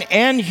divine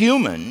and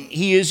human,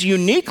 he is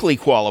uniquely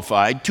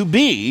qualified to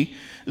be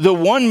the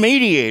one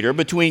mediator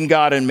between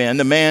God and man,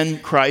 the man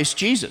Christ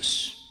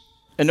Jesus.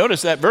 And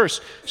notice that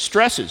verse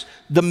stresses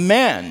the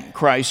man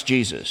Christ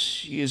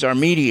Jesus. He is our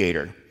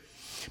mediator.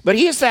 But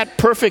he is that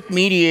perfect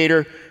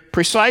mediator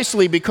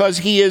precisely because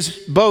he is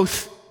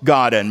both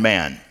God and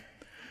man.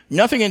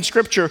 Nothing in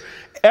Scripture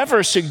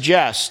ever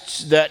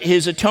suggests that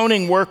his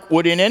atoning work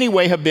would in any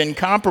way have been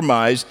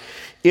compromised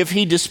if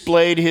he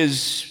displayed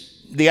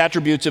the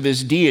attributes of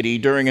his deity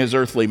during his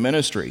earthly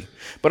ministry.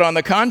 But on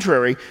the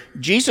contrary,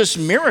 Jesus'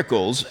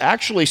 miracles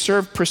actually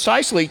serve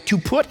precisely to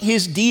put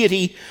his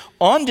deity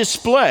on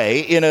display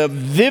in a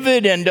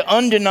vivid and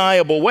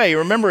undeniable way.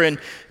 Remember in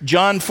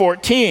John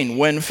 14,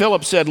 when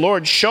Philip said,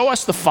 "Lord, show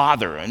us the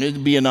Father, and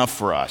it'll be enough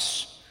for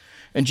us."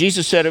 And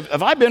Jesus said,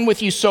 "Have I been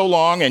with you so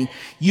long, and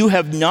you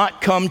have not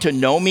come to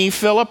know me,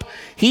 Philip?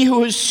 He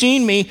who has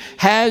seen me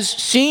has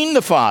seen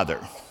the Father."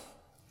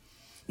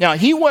 Now,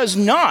 he was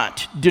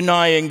not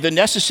denying the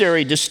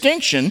necessary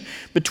distinction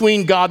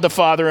between God the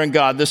Father and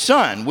God the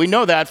Son. We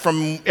know that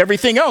from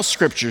everything else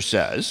Scripture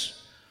says.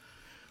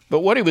 But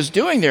what he was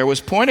doing there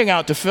was pointing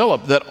out to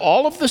Philip that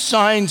all of the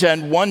signs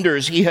and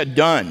wonders he had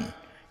done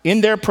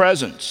in their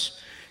presence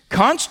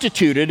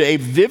constituted a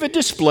vivid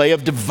display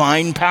of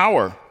divine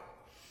power.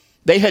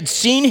 They had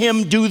seen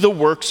him do the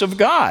works of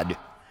God.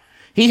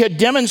 He had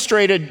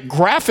demonstrated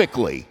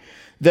graphically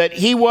that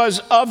he was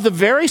of the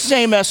very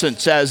same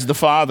essence as the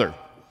Father.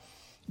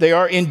 They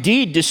are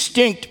indeed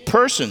distinct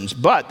persons,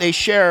 but they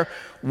share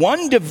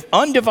one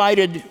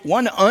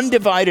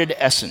undivided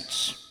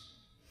essence.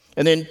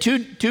 And then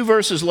two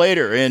verses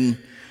later in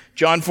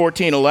John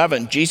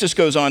 14:11, Jesus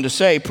goes on to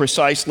say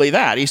precisely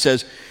that. He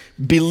says,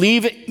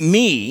 "Believe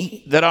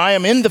me that I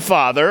am in the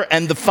Father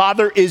and the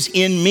Father is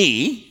in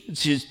me."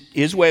 It's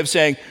his way of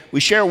saying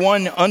we share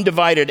one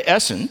undivided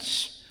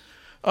essence.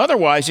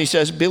 Otherwise, he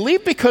says,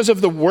 "Believe because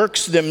of the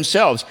works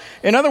themselves."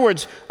 In other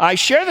words, I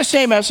share the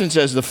same essence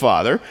as the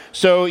Father,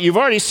 so you've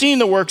already seen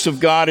the works of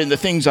God in the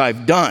things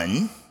I've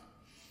done.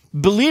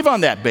 Believe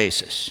on that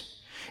basis.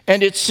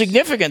 And it's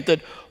significant that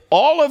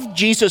all of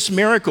Jesus'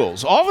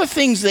 miracles, all the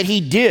things that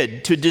he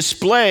did to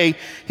display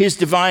his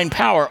divine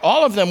power,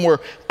 all of them were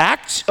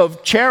acts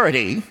of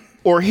charity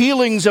or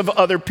healings of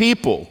other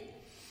people.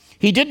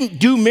 He didn't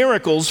do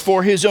miracles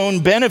for his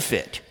own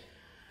benefit.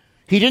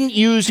 He didn't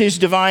use his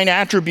divine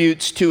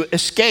attributes to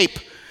escape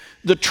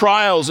the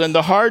trials and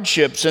the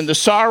hardships and the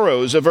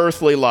sorrows of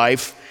earthly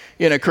life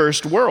in a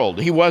cursed world.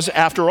 He was,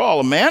 after all,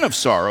 a man of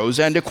sorrows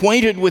and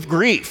acquainted with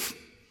grief.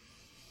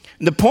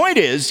 The point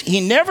is,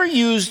 he never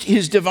used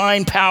his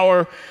divine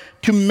power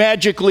to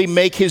magically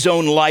make his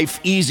own life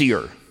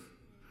easier.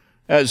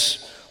 As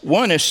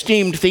one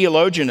esteemed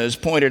theologian has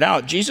pointed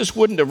out, Jesus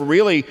wouldn't have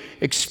really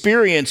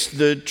experienced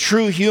the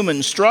true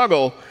human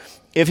struggle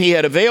if he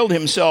had availed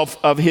himself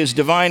of his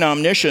divine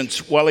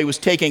omniscience while he was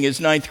taking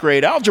his 9th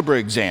grade algebra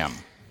exam.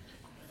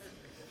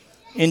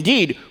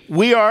 Indeed,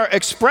 we are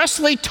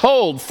expressly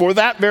told for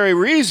that very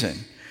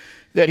reason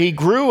that he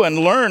grew and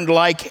learned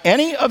like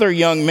any other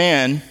young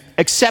man,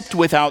 except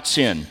without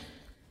sin.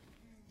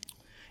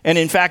 And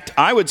in fact,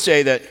 I would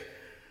say that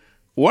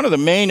one of the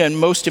main and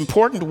most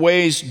important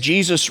ways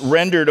Jesus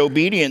rendered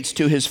obedience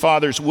to his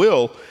Father's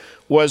will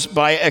was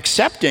by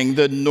accepting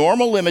the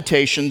normal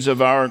limitations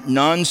of our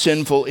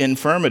non-sinful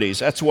infirmities.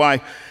 That's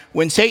why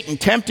when Satan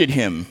tempted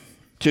him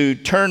to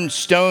turn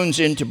stones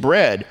into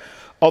bread,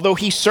 although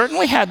he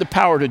certainly had the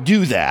power to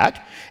do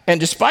that, and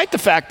despite the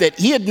fact that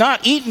he had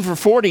not eaten for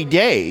 40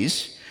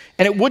 days,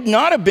 and it would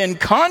not have been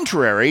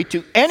contrary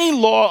to any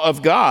law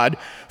of God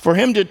for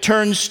him to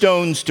turn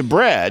stones to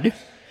bread,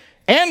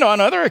 and on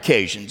other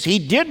occasions, he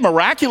did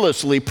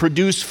miraculously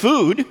produce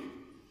food.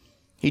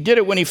 He did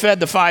it when he fed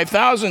the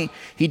 5,000.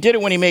 He did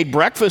it when he made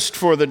breakfast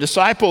for the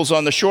disciples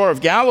on the shore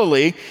of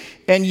Galilee.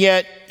 And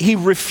yet he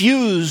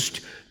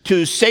refused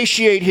to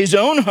satiate his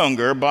own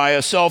hunger by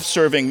a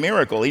self-serving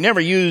miracle. He never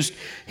used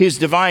his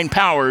divine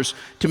powers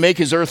to make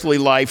his earthly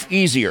life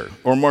easier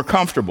or more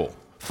comfortable.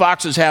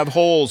 Foxes have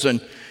holes and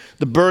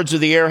the birds of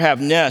the air have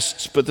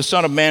nests, but the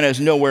Son of Man has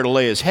nowhere to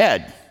lay his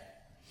head.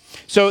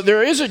 So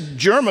there is a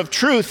germ of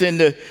truth in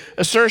the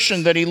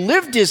assertion that he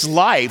lived his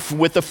life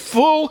with the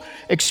full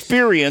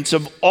experience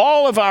of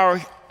all of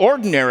our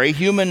ordinary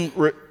human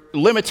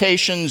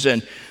limitations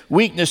and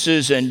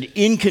weaknesses and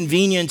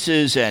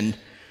inconveniences and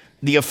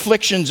the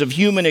afflictions of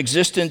human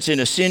existence in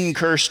a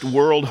sin-cursed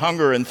world,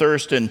 hunger and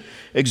thirst and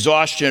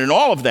exhaustion and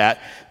all of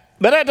that.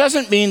 But that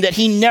doesn't mean that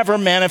he never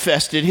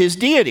manifested his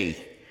deity,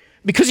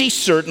 because he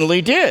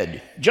certainly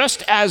did.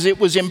 Just as it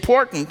was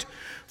important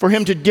for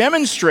him to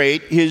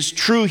demonstrate his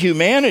true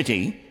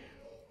humanity,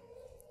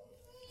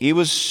 he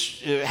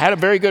had a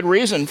very good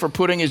reason for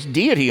putting his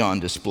deity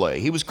on display.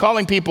 He was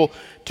calling people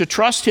to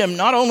trust him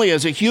not only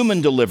as a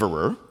human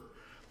deliverer,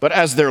 but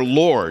as their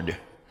Lord.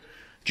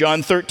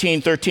 John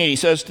 13:13, he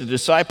says to the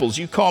disciples,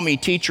 "You call me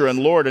teacher and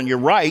Lord, and you're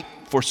right,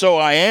 for so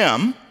I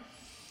am."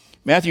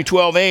 Matthew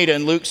 12:8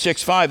 and Luke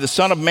 6:5, "The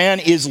Son of Man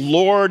is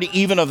Lord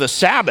even of the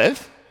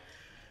Sabbath."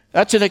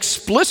 That's an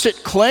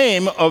explicit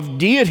claim of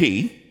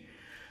deity.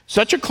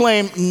 Such a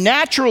claim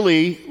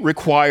naturally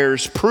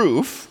requires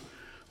proof,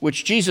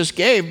 which Jesus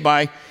gave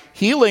by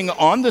healing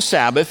on the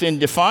Sabbath in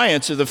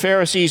defiance of the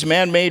Pharisees'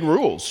 man-made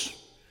rules.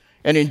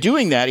 And in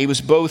doing that, he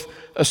was both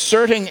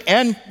asserting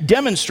and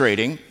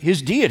demonstrating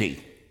his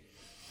deity.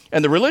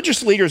 And the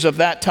religious leaders of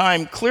that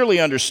time clearly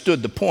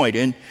understood the point.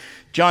 In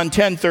John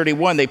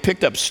 10:31, they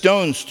picked up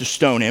stones to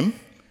stone him.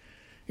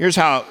 Here's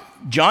how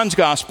John's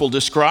gospel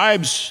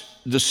describes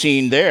the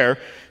scene there.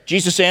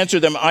 Jesus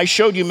answered them, "I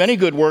showed you many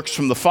good works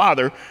from the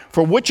Father.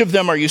 For which of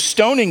them are you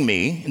stoning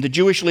me?" And the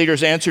Jewish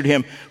leaders answered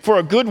him, "For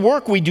a good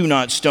work we do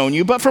not stone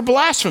you, but for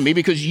blasphemy,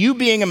 because you,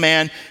 being a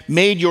man,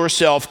 made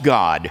yourself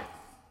God."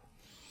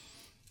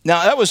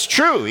 Now, that was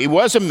true. He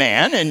was a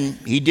man, and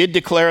he did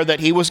declare that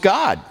he was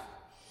God.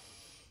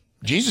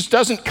 Jesus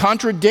doesn't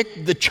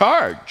contradict the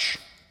charge.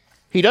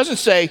 He doesn't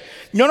say,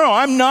 no,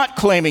 I'm not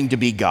claiming to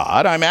be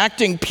God. I'm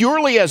acting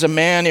purely as a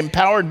man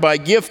empowered by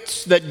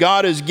gifts that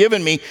God has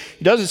given me.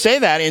 He doesn't say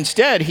that.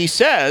 Instead, he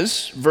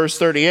says, verse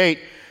 38,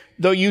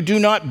 "Though you do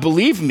not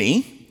believe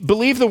me,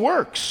 believe the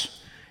works."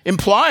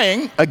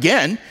 Implying,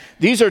 again,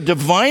 these are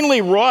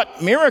divinely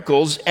wrought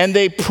miracles, and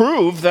they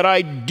prove that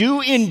I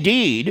do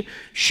indeed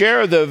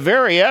share the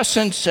very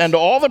essence and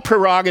all the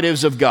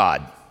prerogatives of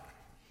God.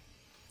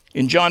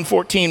 In John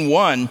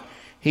 14:1,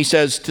 he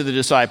says to the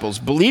disciples,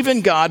 "Believe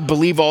in God,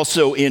 believe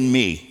also in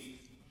me."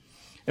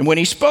 And when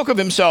he spoke of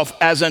himself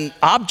as an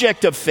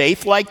object of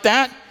faith like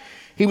that,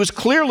 he was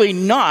clearly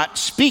not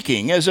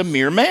speaking as a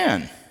mere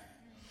man.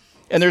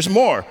 And there's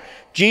more.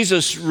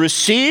 Jesus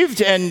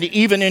received and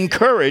even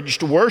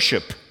encouraged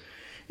worship.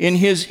 In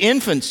his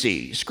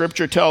infancy,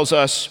 Scripture tells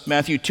us,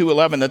 Matthew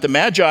 2:11, that the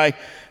Magi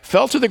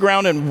fell to the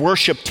ground and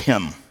worshiped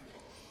him.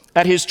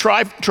 At his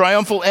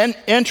triumphal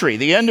entry,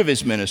 the end of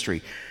his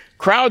ministry,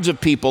 crowds of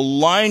people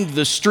lined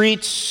the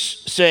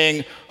streets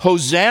saying,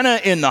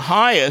 "Hosanna in the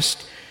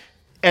highest."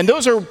 And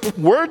those are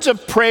words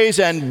of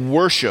praise and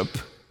worship.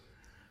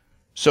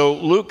 So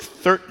Luke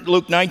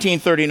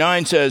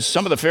 19:39 says,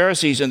 some of the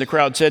Pharisees in the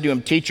crowd said to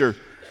him, "Teacher,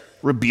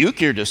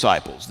 rebuke your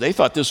disciples." They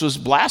thought this was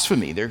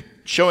blasphemy. They're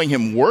showing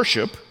him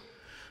worship.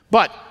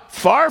 But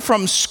far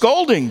from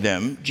scolding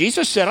them,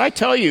 Jesus said, "I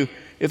tell you,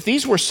 if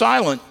these were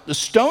silent, the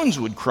stones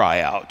would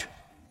cry out."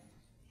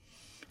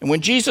 And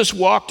when Jesus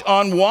walked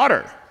on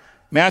water,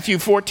 Matthew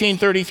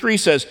 14:33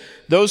 says,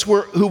 those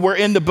who were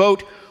in the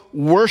boat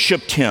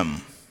worshiped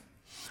him.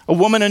 A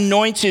woman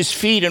anoints his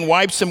feet and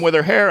wipes them with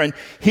her hair. And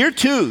here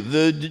too,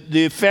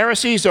 the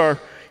Pharisees are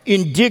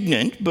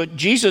indignant, but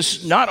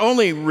Jesus not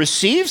only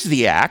receives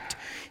the act,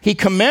 he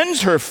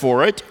commends her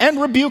for it and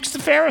rebukes the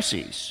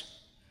Pharisees.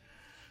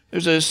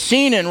 There's a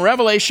scene in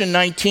Revelation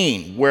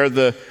 19 where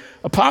the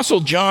Apostle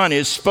John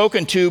is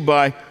spoken to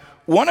by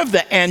one of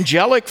the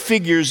angelic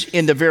figures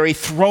in the very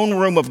throne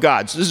room of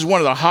God. So this is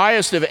one of the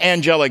highest of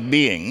angelic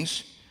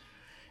beings.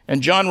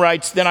 And John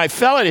writes, "Then I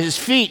fell at his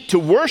feet to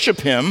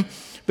worship him,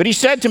 but he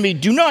said to me,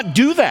 'Do not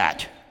do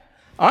that.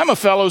 I'm a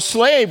fellow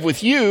slave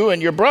with you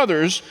and your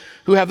brothers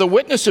who have the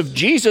witness of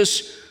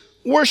Jesus.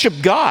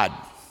 Worship God.'"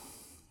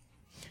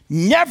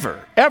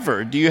 Never,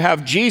 ever do you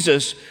have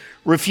Jesus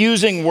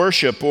refusing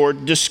worship or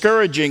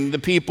discouraging the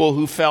people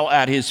who fell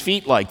at his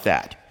feet like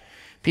that.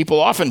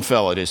 People often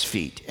fell at his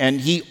feet,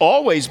 and he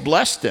always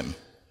blessed them.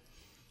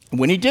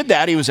 When he did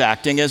that, he was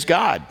acting as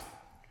God.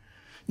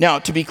 Now,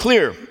 to be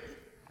clear,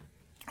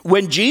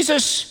 when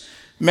Jesus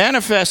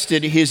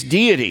manifested his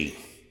deity,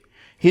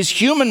 his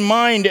human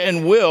mind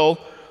and will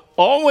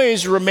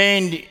always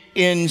remained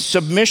in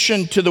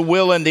submission to the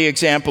will and the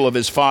example of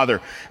his Father.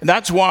 And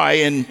that's why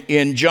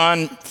in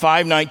John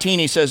 5:19,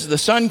 he says, "The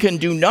Son can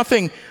do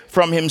nothing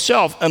from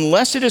himself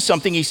unless it is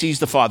something he sees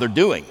the Father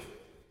doing."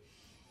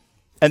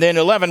 And then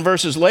 11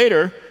 verses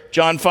later,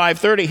 John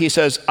 5:30, he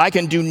says, I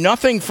can do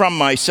nothing from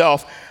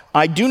myself.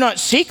 I do not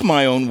seek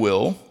my own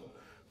will,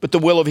 but the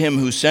will of him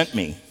who sent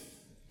me.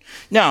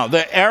 Now,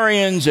 the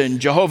Arians and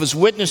Jehovah's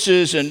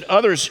Witnesses and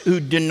others who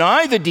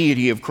deny the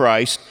deity of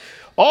Christ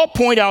all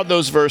point out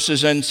those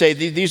verses and say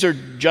these are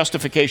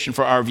justification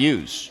for our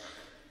views.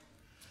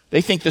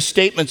 They think the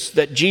statements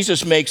that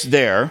Jesus makes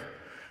there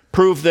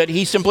prove that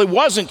he simply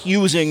wasn't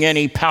using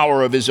any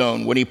power of his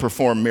own when he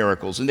performed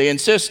miracles. And they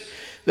insist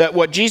that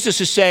what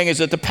Jesus is saying is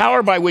that the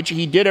power by which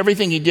he did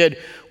everything he did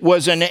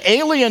was an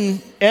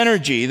alien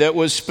energy that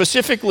was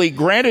specifically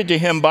granted to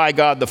him by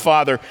God the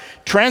Father,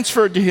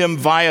 transferred to him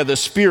via the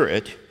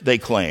Spirit, they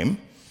claim,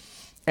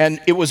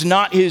 and it was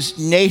not his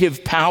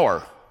native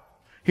power.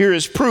 Here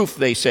is proof,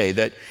 they say,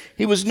 that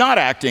he was not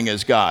acting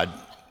as God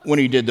when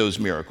he did those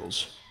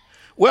miracles.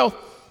 Well,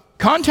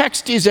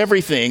 context is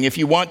everything if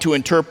you want to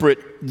interpret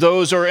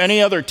those or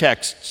any other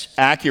texts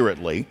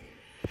accurately.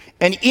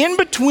 And in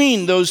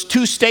between those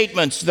two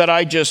statements that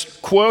I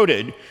just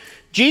quoted,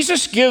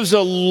 Jesus gives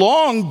a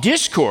long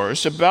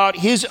discourse about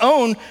his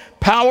own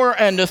power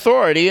and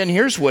authority, and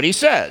here's what he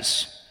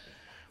says.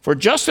 For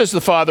just as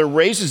the Father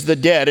raises the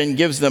dead and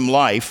gives them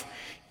life,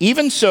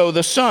 even so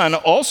the Son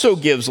also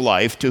gives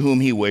life to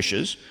whom he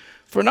wishes.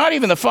 For not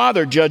even the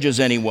Father judges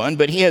anyone,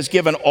 but he has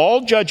given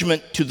all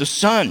judgment to the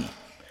Son,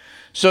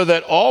 so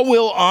that all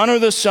will honor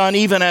the Son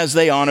even as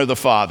they honor the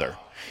Father.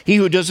 He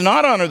who does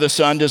not honor the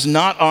Son does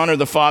not honor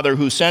the Father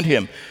who sent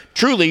him.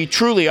 Truly,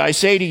 truly, I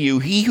say to you,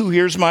 he who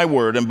hears my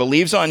word and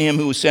believes on him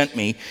who sent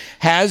me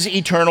has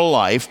eternal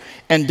life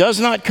and does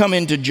not come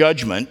into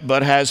judgment,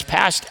 but has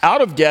passed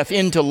out of death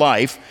into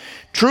life.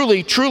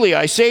 Truly, truly,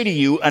 I say to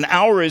you, an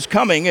hour is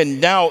coming,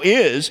 and now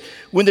is,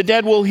 when the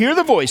dead will hear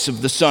the voice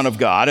of the Son of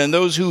God, and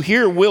those who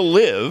hear will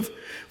live.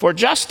 For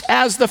just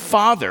as the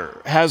Father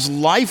has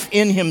life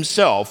in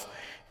himself,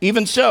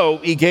 even so,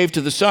 he gave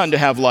to the Son to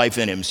have life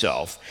in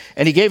himself.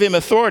 And he gave him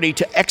authority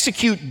to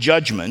execute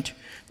judgment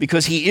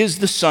because he is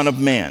the Son of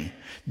Man.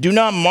 Do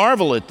not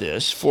marvel at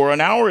this, for an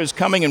hour is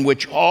coming in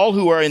which all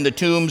who are in the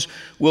tombs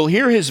will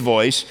hear his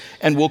voice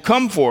and will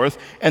come forth,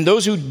 and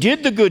those who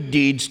did the good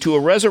deeds to a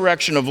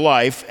resurrection of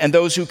life, and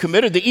those who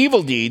committed the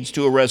evil deeds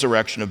to a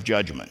resurrection of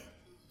judgment.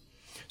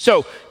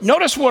 So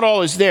notice what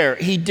all is there.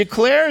 He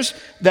declares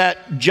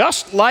that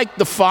just like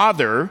the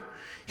Father,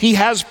 he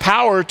has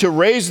power to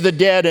raise the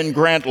dead and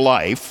grant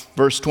life,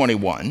 verse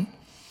 21.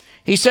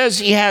 He says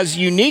he has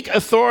unique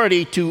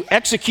authority to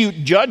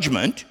execute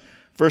judgment,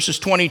 verses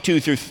 22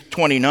 through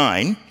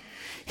 29.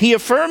 He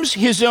affirms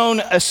his own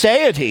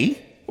aseity,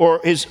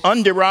 or his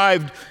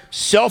underived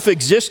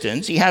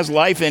self-existence. He has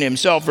life in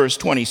himself, verse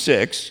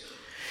 26.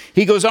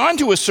 He goes on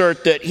to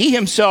assert that he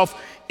himself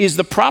is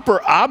the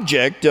proper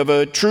object of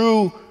a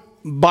true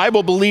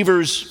Bible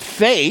believer's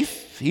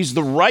faith. He's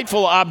the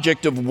rightful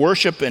object of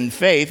worship and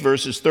faith,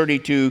 verses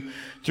 32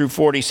 through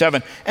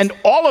 47. And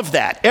all of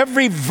that,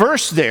 every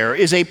verse there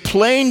is a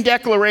plain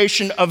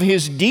declaration of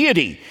his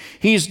deity.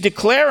 He's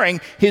declaring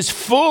his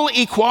full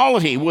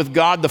equality with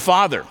God the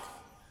Father.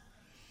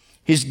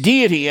 His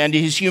deity and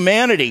his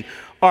humanity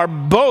are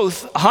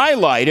both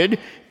highlighted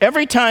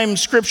every time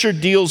Scripture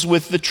deals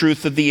with the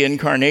truth of the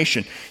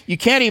Incarnation. You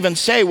can't even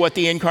say what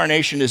the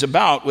Incarnation is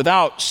about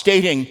without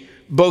stating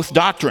both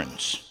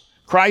doctrines.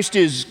 Christ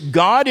is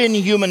God in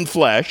human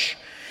flesh,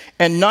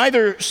 and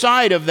neither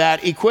side of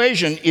that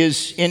equation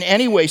is in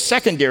any way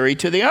secondary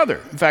to the other.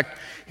 In fact,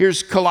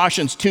 here's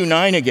Colossians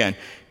 2:9 again.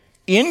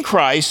 In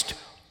Christ,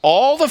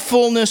 all the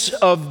fullness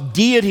of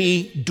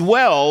deity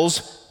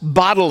dwells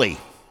bodily.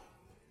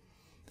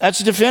 That's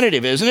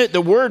definitive, isn't it?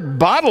 The word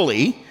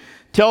bodily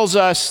tells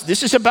us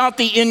this is about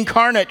the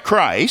incarnate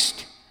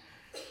Christ.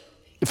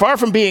 Far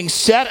from being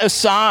set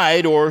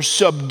aside or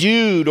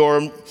subdued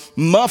or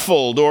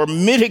muffled or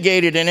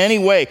mitigated in any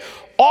way,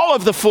 all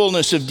of the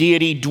fullness of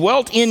deity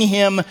dwelt in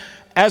him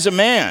as a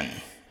man.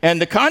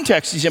 And the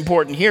context is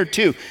important here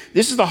too.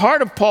 This is the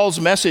heart of Paul's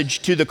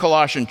message to the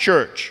Colossian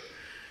church.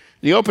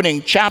 The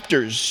opening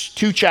chapters,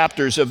 2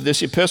 chapters of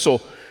this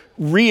epistle,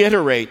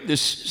 reiterate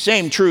this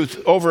same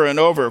truth over and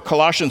over.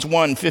 Colossians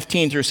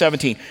 1:15 through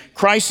 17.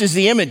 Christ is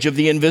the image of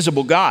the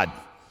invisible God,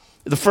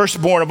 the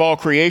firstborn of all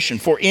creation.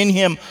 For in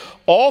him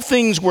all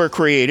things were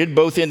created,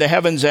 both in the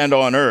heavens and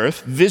on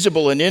earth,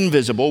 visible and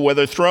invisible,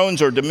 whether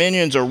thrones or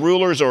dominions or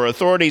rulers or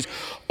authorities.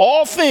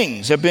 All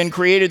things have been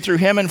created through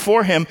him and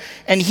for him,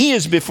 and he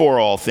is before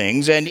all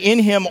things, and in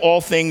him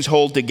all things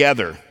hold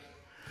together.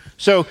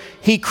 So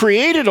he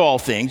created all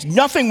things.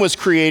 Nothing was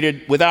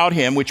created without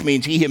him, which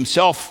means he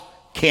himself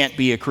can't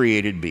be a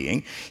created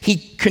being. He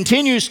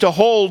continues to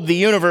hold the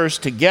universe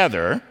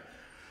together.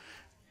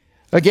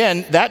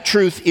 Again, that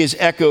truth is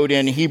echoed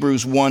in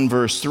Hebrews 1,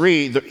 verse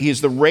 3. He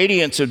is the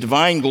radiance of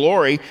divine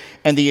glory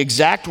and the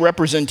exact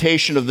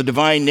representation of the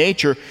divine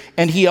nature,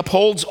 and he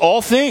upholds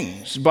all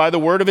things by the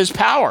word of his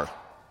power.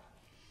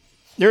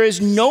 There is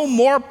no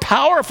more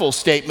powerful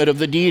statement of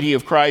the deity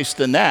of Christ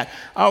than that.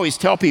 I always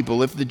tell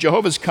people, if the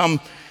Jehovah's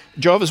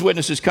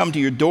Witnesses come to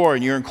your door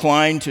and you're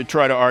inclined to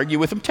try to argue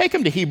with them, take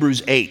them to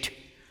Hebrews 8.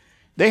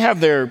 They have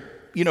their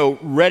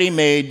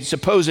ready-made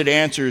supposed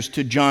answers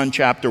to John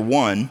chapter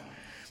 1,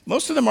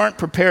 most of them aren't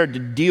prepared to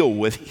deal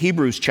with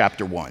Hebrews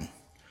chapter 1,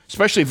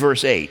 especially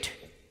verse 8,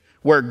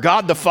 where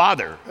God the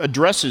Father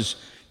addresses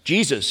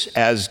Jesus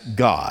as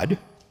God.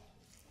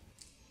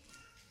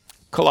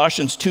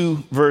 Colossians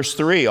 2, verse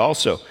 3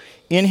 also,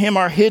 in him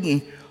are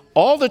hidden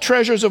all the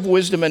treasures of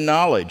wisdom and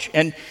knowledge.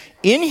 And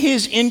in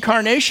his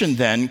incarnation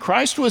then,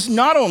 Christ was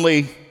not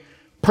only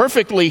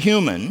perfectly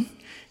human,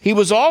 he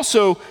was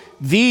also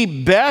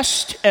the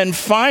best and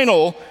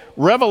final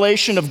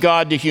revelation of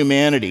God to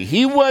humanity.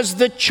 He was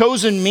the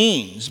chosen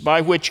means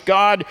by which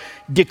God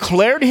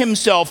declared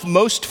himself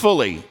most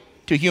fully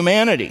to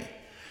humanity.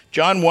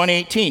 John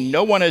 1:18,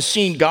 no one has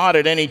seen God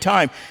at any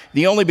time.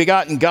 The only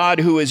begotten God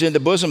who is in the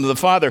bosom of the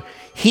Father,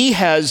 he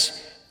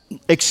has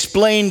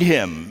explained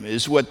him,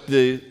 is what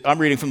I'm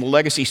reading from the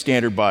Legacy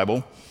Standard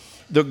Bible.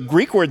 The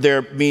Greek word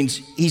there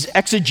means he's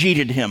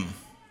exegeted him.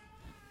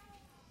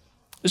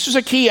 This was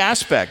a key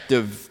aspect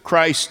of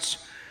Christ's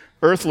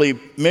earthly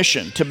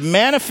mission, to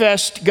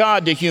manifest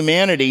God to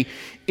humanity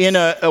in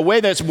a way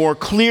that's more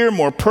clear,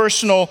 more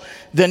personal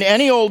than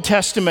any Old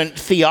Testament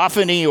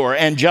theophany or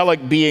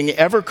angelic being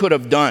ever could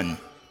have done.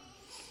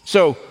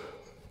 So,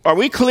 are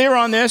we clear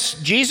on this?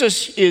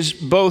 Jesus is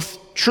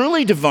both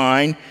truly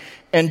divine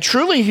and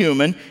truly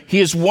human. He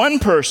is one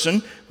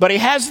person, but he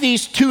has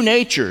these two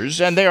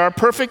natures, and they are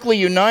perfectly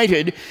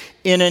united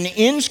in an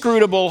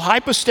inscrutable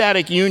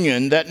hypostatic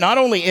union that not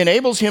only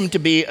enables him to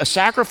be a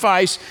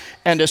sacrifice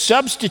and a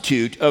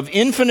substitute of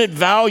infinite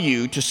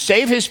value to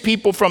save his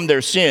people from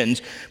their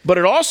sins, but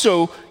it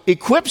also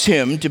equips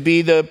him to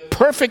be the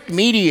perfect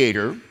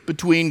mediator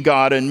between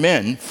God and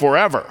men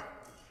forever.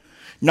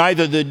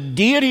 Neither the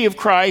deity of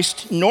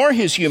Christ nor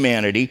his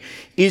humanity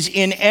is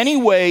in any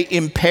way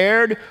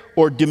impaired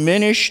or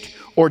diminished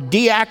or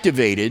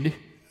deactivated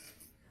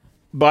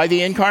by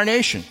the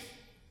incarnation.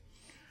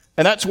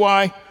 And that's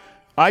why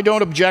I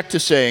don't object to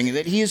saying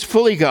that he is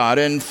fully God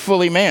and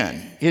fully man.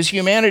 His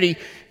humanity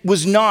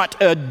was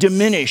not a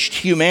diminished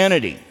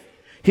humanity.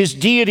 His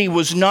deity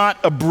was not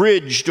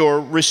abridged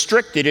or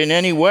restricted in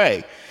any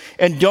way.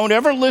 And don't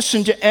ever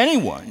listen to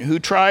anyone who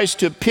tries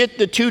to pit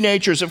the two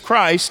natures of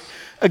Christ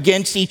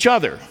against each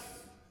other.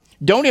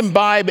 Don't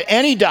imbibe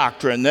any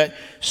doctrine that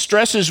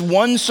stresses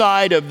one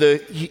side of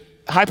the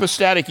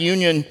hypostatic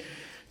union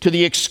to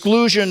the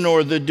exclusion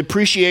or the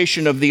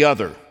depreciation of the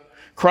other.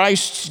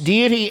 Christ's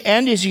deity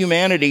and his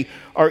humanity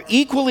are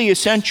equally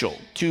essential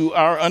to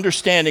our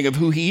understanding of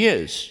who he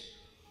is.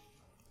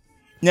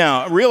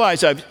 Now, I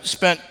realize I've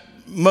spent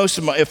most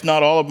of my, if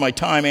not all of my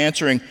time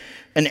answering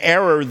an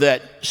error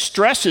that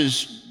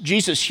stresses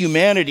Jesus'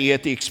 humanity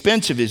at the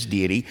expense of his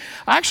deity.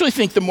 I actually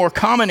think the more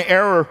common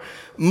error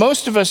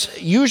most of us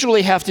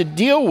usually have to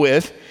deal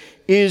with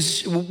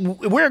is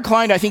we're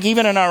inclined, I think,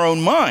 even in our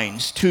own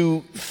minds,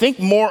 to think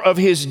more of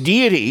his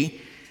deity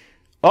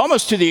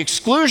almost to the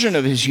exclusion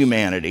of his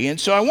humanity. And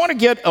so I want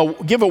to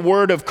give a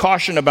word of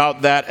caution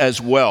about that as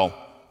well.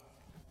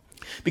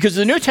 Because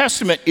the New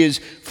Testament is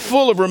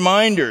full of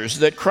reminders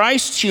that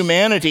Christ's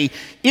humanity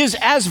is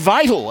as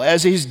vital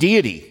as his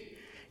deity.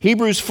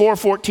 Hebrews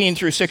 4:14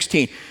 through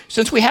 16.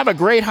 Since we have a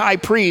great high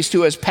priest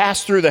who has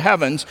passed through the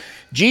heavens,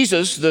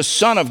 Jesus, the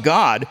Son of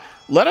God,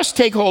 let us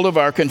take hold of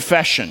our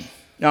confession.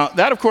 Now,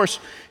 that, of course,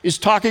 is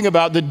talking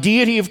about the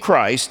deity of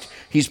Christ.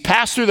 He's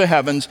passed through the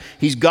heavens.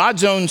 He's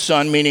God's own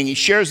Son, meaning he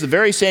shares the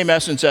very same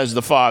essence as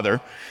the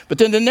Father. But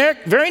then the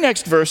very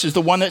next verse is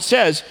the one that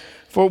says,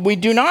 for we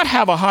do not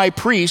have a high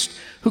priest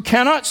who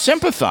cannot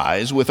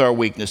sympathize with our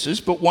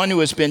weaknesses, but one who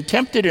has been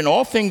tempted in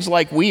all things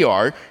like we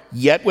are,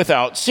 yet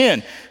without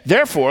sin.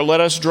 Therefore,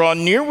 let us draw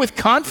near with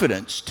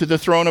confidence to the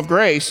throne of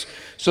grace,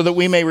 so that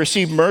we may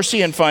receive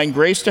mercy and find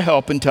grace to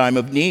help in time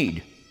of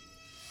need.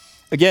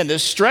 Again,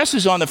 this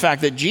stresses on the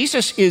fact that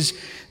Jesus is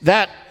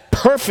that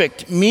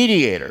perfect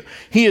mediator.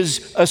 He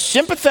is a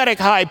sympathetic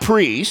high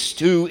priest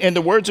who, in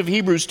the words of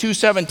Hebrews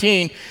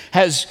 2:17,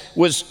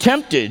 was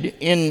tempted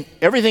in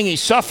everything he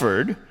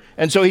suffered,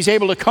 and so he's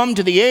able to come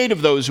to the aid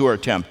of those who are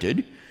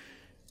tempted.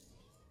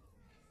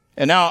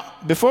 And now,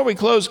 before we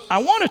close, I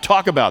want to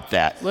talk about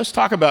that. Let's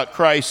talk about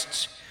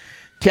Christ's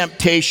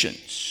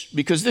temptations,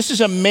 because this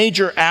is a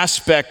major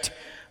aspect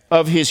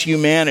of his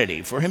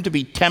humanity. For him to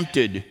be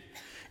tempted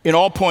in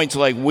all points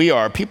like we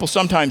are, people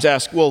sometimes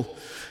ask, well,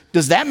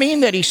 does that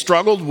mean that he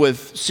struggled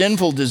with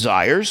sinful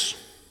desires?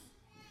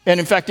 And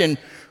in fact, in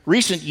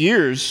recent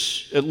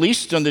years, at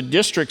least on the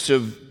districts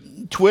of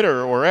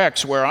Twitter or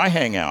X where I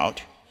hang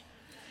out,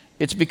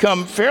 it's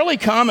become fairly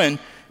common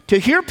to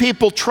hear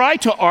people try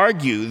to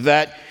argue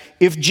that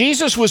if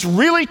Jesus was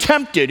really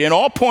tempted in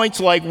all points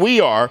like we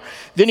are,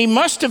 then he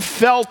must have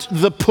felt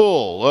the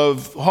pull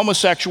of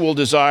homosexual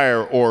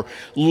desire or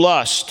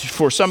lust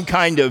for some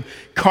kind of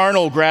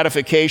carnal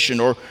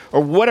gratification or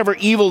whatever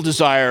evil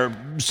desire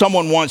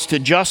someone wants to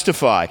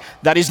justify.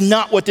 That is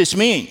not what this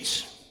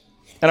means.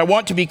 And I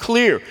want to be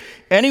clear.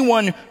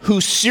 Anyone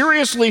who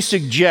seriously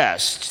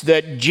suggests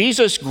that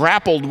Jesus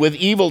grappled with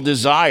evil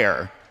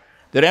desire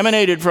that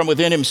emanated from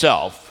within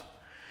himself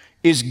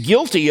is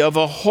guilty of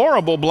a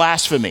horrible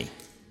blasphemy.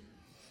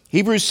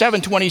 Hebrews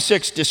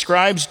 7:26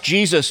 describes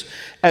Jesus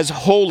as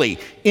holy,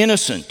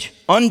 innocent,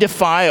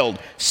 undefiled,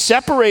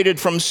 separated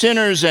from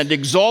sinners and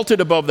exalted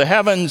above the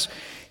heavens.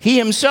 He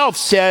himself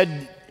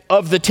said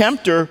of the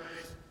tempter,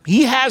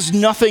 "He has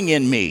nothing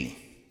in me."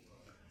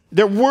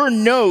 There were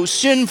no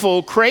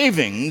sinful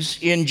cravings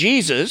in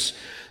Jesus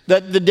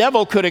that the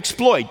devil could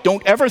exploit.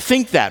 Don't ever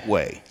think that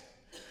way.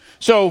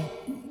 So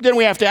then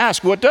we have to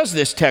ask, what does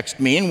this text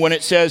mean when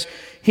it says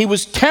he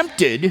was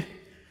tempted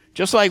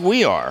just like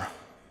we are?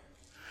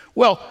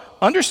 Well,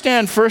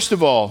 understand first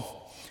of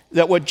all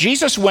that what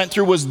Jesus went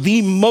through was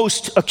the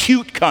most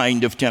acute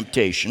kind of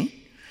temptation.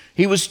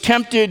 He was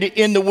tempted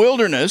in the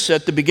wilderness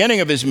at the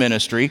beginning of his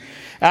ministry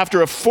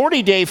after a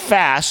 40-day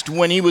fast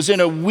when he was in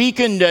a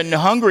weakened and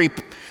hungry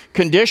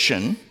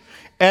condition.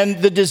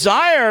 And the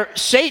desire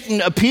Satan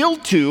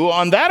appealed to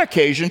on that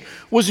occasion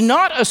was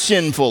not a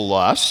sinful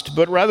lust,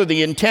 but rather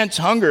the intense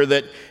hunger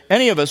that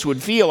any of us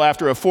would feel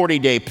after a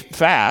 40-day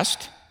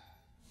fast.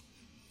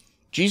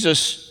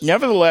 Jesus,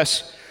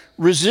 nevertheless,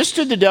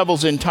 resisted the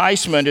devil's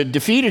enticement and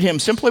defeated him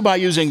simply by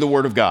using the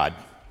Word of God.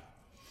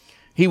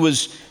 He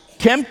was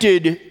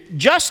tempted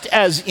just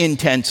as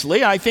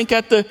intensely, I think,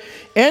 at the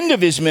end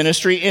of his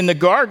ministry in the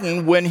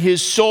garden when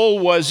his soul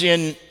was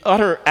in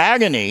utter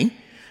agony.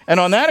 And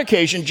on that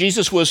occasion,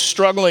 Jesus was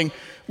struggling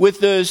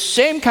with the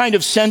same kind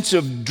of sense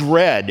of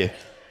dread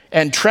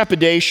and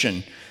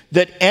trepidation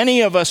that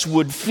any of us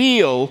would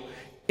feel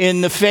in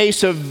the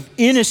face of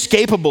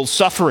inescapable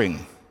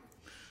suffering.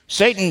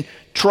 Satan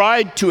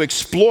tried to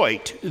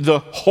exploit the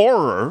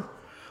horror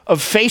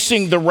of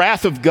facing the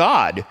wrath of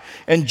God,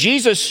 and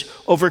Jesus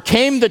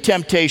overcame the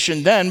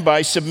temptation then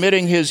by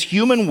submitting his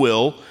human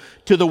will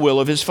to the will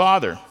of his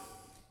Father.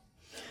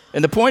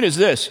 And the point is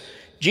this: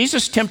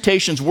 Jesus'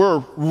 temptations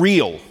were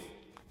real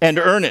and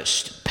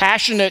earnest,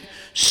 passionate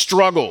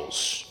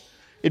struggles.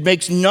 It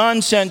makes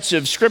nonsense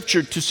of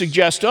Scripture to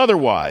suggest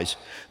otherwise.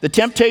 The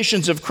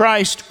temptations of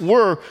Christ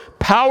were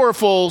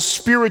powerful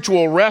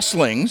spiritual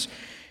wrestlings,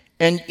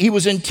 and he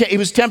was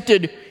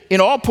tempted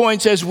in all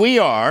points as we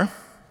are,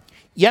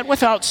 yet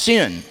without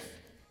sin.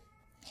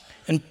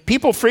 And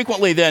people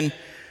frequently then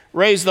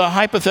raise the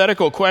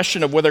hypothetical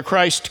question of whether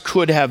Christ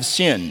could have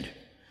sinned.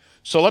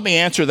 So let me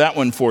answer that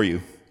one for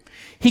you.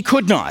 He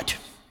could not,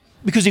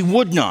 because he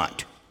would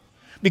not,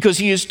 because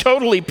he is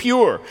totally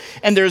pure,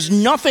 and there's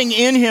nothing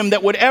in him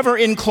that would ever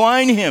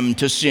incline him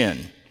to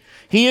sin.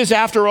 He is,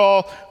 after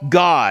all,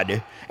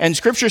 God. And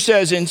Scripture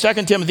says in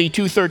 2 Timothy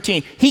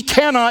 2:13, he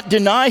cannot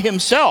deny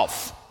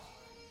himself.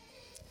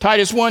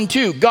 Titus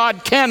 1:2,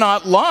 God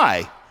cannot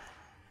lie.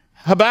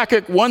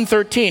 Habakkuk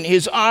 1:13,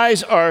 his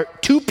eyes are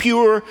too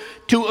pure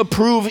to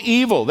approve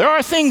evil. There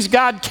are things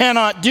God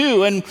cannot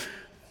do, and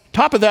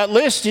top of that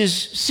list is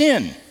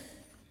sin.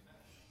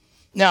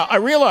 Now, I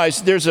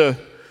realize there's a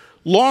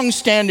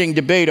long-standing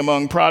debate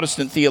among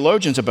Protestant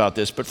theologians about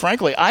this, but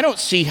frankly, I don't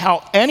see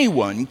how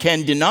anyone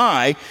can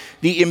deny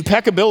the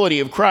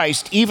impeccability of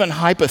Christ, even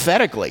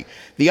hypothetically.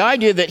 The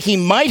idea that he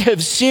might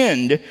have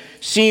sinned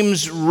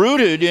seems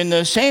rooted in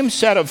the same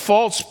set of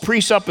false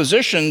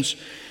presuppositions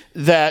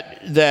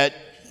that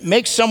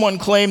makes someone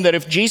claim that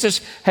if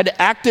Jesus had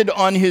acted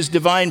on his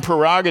divine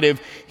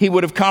prerogative, he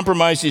would have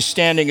compromised his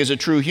standing as a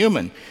true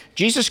human.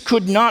 Jesus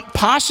could not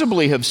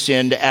possibly have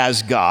sinned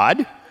as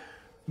God,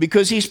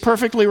 because he's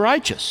perfectly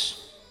righteous.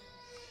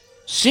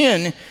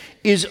 Sin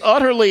is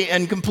utterly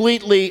and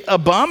completely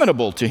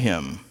abominable to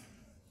him,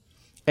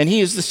 and he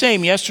is the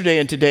same yesterday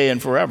and today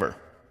and forever.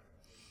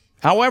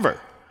 However,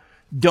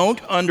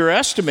 don't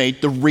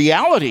underestimate the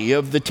reality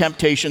of the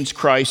temptations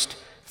Christ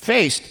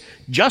faced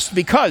just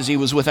because he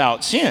was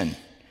without sin.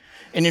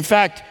 And in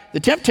fact,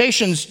 the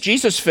temptations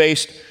Jesus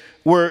faced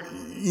were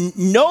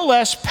no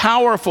less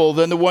powerful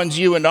than the ones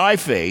you and I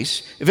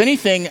face. If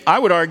anything, I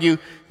would argue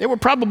they were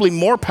probably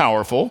more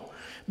powerful,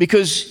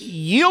 because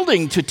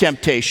yielding to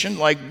temptation,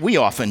 like we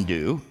often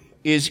do,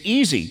 is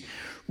easy.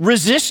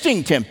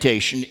 Resisting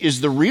temptation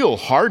is the real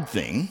hard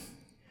thing.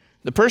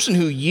 The person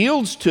who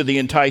yields to the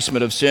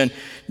enticement of sin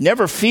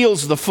never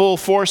feels the full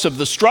force of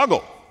the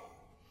struggle.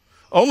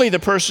 Only the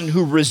person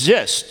who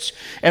resists,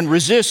 and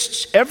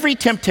resists every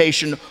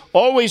temptation,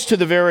 always to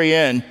the very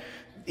end,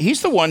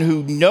 he's the one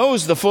who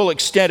knows the full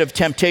extent of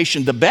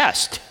temptation the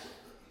best.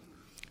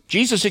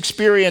 Jesus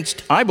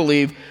experienced, I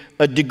believe,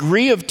 a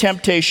degree of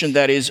temptation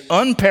that is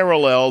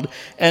unparalleled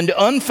and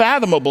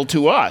unfathomable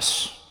to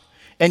us.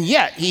 And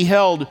yet he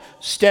held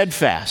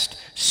steadfast,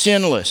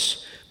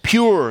 sinless,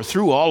 pure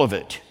through all of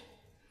it.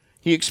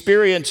 He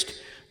experienced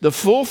the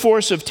full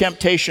force of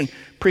temptation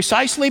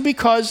precisely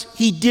because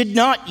he did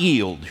not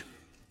yield.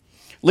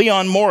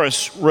 Leon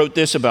Morris wrote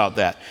this about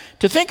that.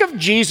 To think of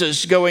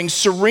Jesus going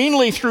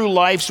serenely through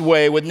life's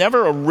way with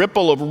never a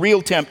ripple of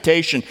real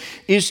temptation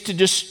is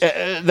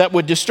that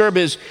would disturb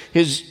his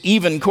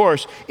even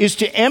course, is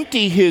to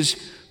empty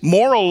his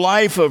moral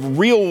life of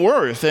real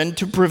worth and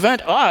to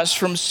prevent us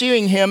from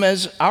seeing him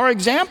as our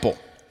example.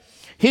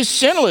 His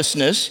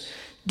sinlessness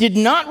did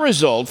not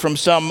result from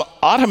some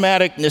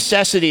automatic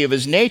necessity of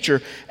his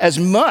nature as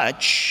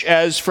much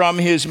as from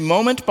his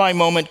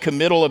moment-by-moment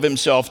committal of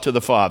himself to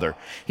the Father.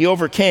 He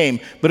overcame,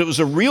 but it was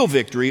a real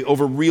victory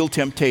over real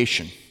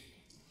temptation.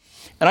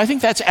 And I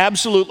think that's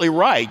absolutely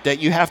right, that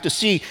you have to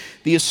see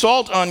the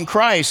assault on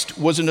Christ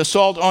was an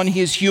assault on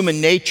his human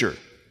nature.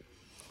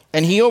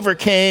 And he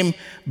overcame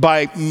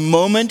by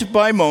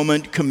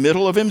moment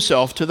committal of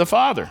himself to the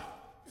Father.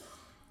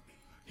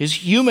 His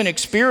human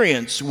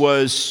experience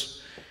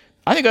was,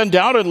 I think,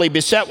 undoubtedly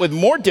beset with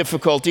more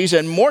difficulties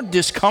and more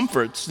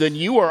discomforts than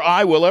you or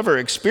I will ever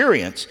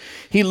experience.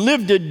 He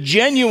lived a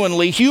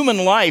genuinely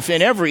human life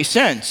in every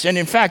sense. And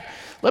in fact,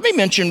 let me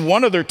mention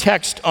one other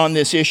text on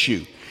this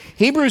issue.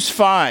 Hebrews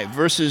 5,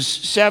 verses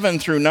 7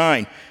 through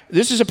 9.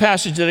 This is a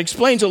passage that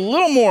explains a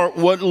little more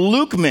what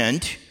Luke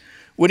meant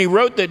when he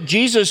wrote that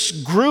Jesus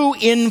grew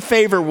in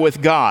favor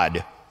with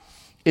God.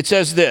 It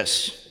says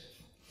this: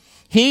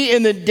 "He,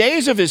 in the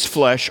days of his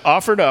flesh,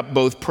 offered up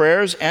both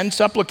prayers and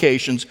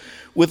supplications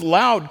with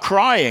loud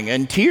crying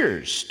and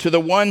tears to the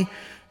one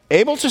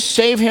able to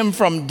save him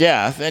from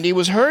death, and he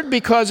was heard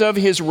because of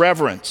his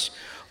reverence.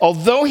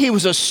 Although he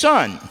was a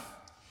son,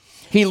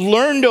 he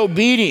learned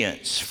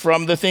obedience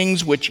from the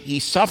things which he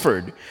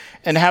suffered,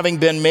 and having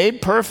been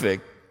made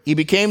perfect, he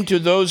became to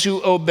those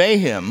who obey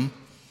him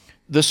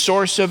the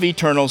source of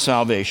eternal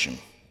salvation."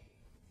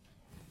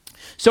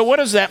 So what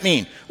does that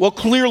mean? Well,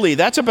 clearly,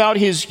 that's about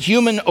his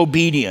human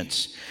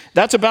obedience.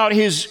 That's about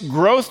his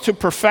growth to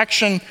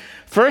perfection,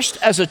 first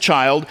as a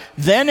child,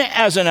 then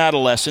as an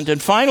adolescent, and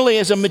finally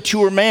as a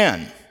mature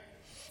man.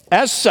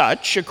 As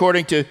such,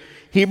 according to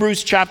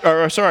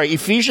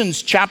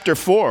Ephesians chapter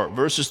 4,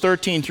 verses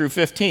 13 through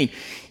 15,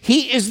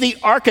 he is the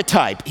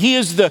archetype. He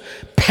is the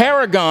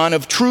paragon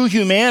of true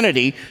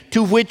humanity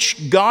to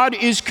which God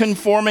is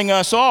conforming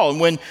us all. And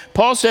when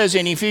Paul says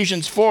in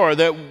Ephesians 4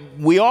 that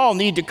we all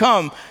need to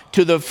come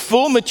to the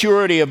full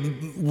maturity of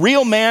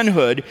real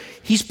manhood,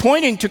 he's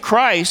pointing to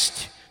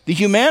Christ, the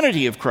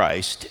humanity of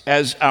Christ,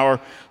 as our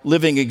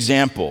living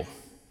example.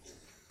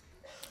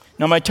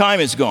 Now, my time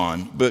is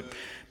gone, but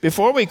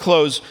before we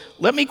close,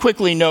 let me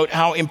quickly note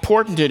how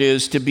important it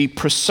is to be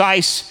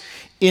precise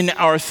in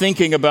our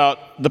thinking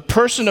about the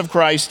person of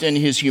Christ and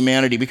his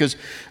humanity, because,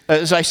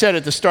 as I said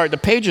at the start, the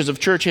pages of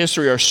church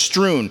history are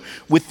strewn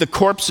with the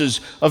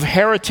corpses of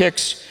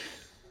heretics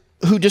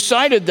who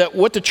decided that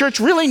what the church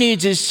really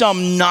needs is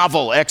some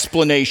novel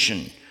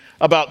explanation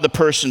about the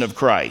person of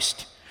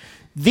Christ.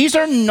 These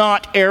are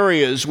not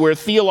areas where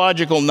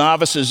theological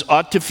novices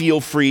ought to feel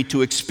free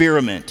to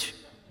experiment.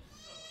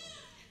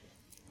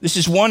 This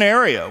is one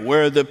area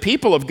where the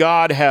people of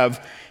God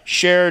have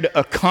shared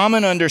a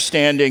common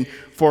understanding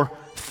for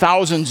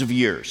thousands of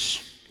years,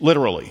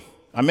 literally.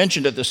 I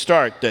mentioned at the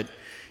start that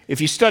if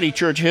you study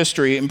church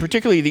history, and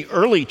particularly the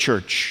early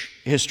church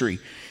history,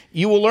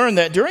 you will learn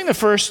that during the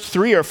first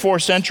 3 or 4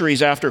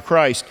 centuries after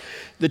Christ,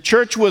 the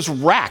church was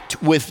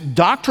racked with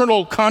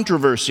doctrinal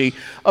controversy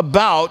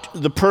about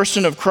the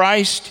person of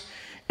Christ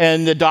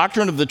and the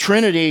doctrine of the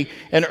Trinity,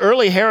 and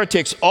early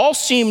heretics all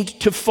seemed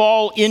to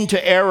fall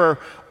into error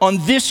on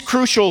this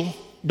crucial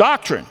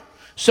doctrine.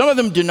 Some of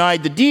them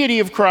denied the deity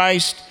of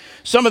Christ,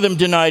 some of them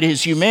denied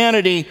his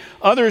humanity,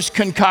 others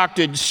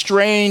concocted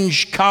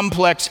strange,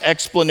 complex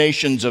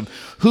explanations of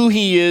who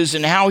he is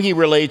and how he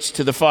relates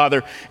to the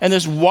Father. And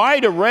this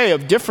wide array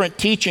of different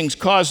teachings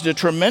caused a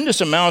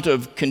tremendous amount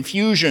of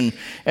confusion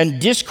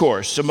and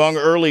discourse among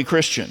early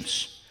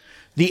Christians.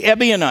 The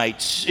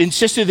Ebionites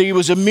insisted that he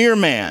was a mere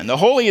man, the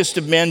holiest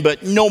of men,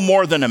 but no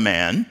more than a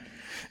man.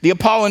 The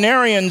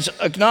Apollinarians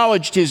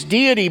acknowledged his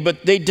deity,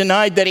 but they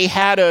denied that he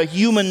had a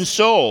human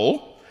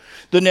soul.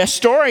 The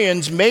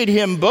Nestorians made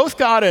him both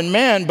God and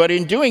man, but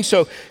in doing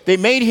so, they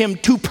made him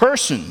 2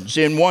 persons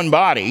in one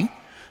body,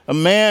 a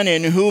man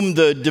in whom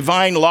the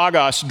divine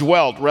Logos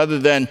dwelt, rather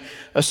than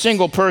a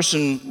single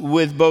person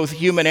with both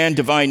human and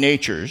divine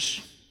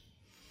natures.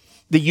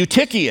 The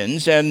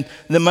Eutychians and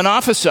the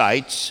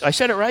Monophysites, I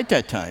said it right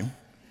that time,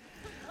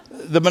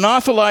 the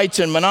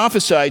Monothelites and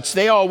Monophysites,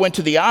 they all went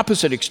to the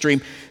opposite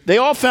extreme. They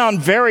all found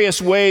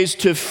various ways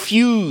to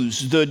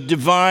fuse the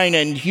divine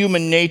and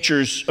human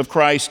natures of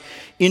Christ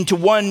into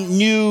one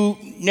new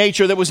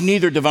nature that was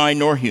neither divine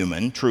nor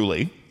human,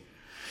 truly.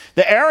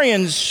 The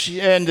Arians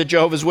and the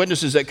Jehovah's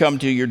Witnesses that come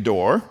to your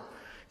door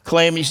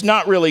claim he's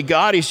not really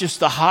God, he's just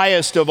the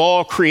highest of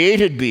all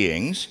created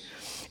beings.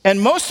 And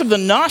most of the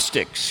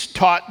Gnostics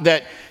taught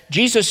that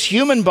Jesus'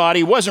 human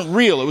body wasn't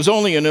real, it was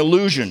only an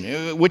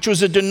illusion, which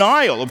was a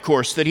denial, of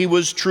course, that he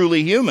was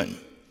truly human.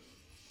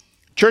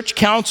 Church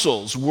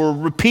councils were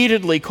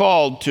repeatedly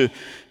called to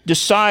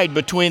decide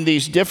between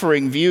these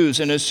differing views,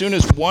 and as soon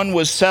as one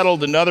was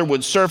settled, another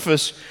would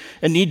surface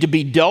and need to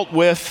be dealt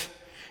with.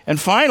 And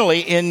finally,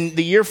 in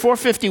the year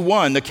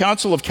 451, the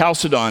Council of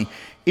Chalcedon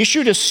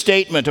issued a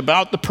statement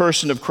about the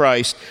person of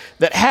Christ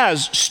that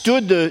has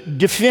stood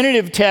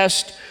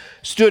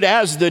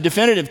as the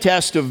definitive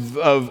test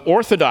of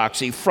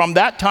orthodoxy from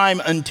that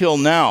time until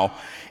now.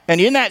 And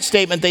in that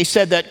statement, they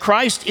said that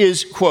Christ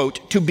is,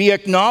 quote, to be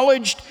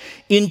acknowledged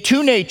in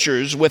two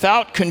natures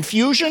without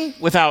confusion,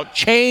 without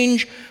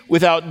change,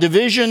 without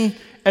division,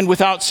 and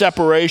without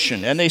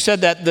separation. And they said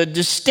that the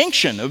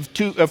distinction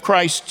of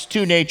Christ's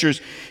two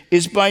natures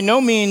is by no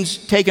means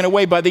taken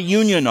away by the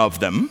union of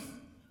them,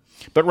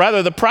 but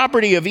rather the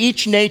property of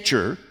each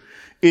nature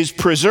is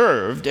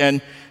preserved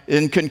and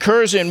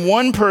concurs in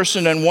one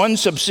person and one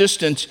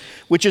subsistence,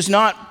 which is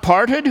not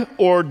parted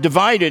or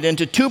divided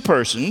into two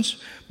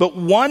persons, but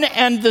one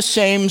and the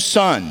same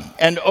Son,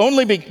 and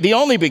the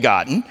only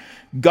begotten,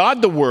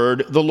 God the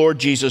Word, the Lord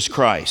Jesus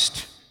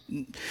Christ.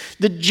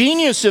 The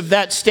genius of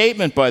that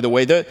statement, by the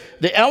way,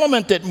 the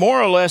element that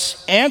more or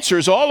less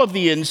answers all of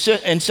the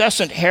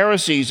incessant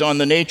heresies on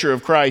the nature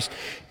of Christ,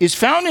 is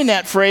found in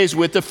that phrase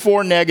with the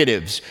four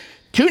negatives.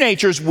 Two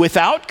natures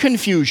without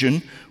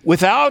confusion,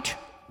 without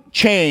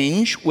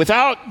change,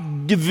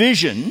 without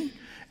division,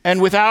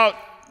 and without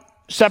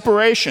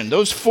separation.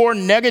 Those four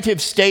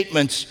negative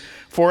statements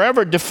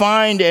forever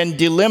defined and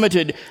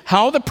delimited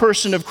how the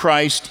person of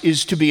Christ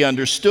is to be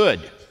understood.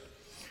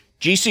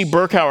 G.C.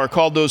 Berkouwer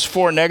called those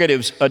four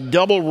negatives a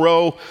double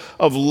row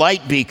of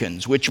light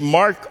beacons, which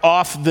mark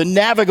off the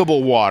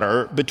navigable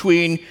water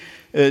between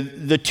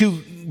the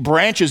two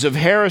branches of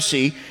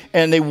heresy,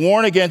 and they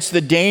warn against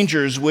the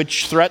dangers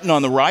which threaten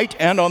on the right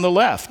and on the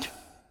left.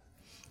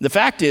 The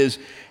fact is,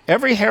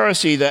 every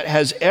heresy that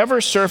has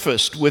ever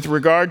surfaced with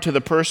regard to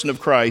the person of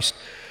Christ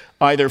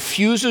either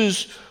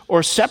fuses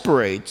or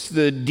separates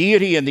the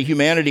deity and the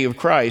humanity of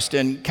Christ.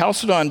 And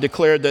Chalcedon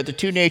declared that the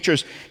two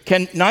natures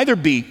can neither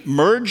be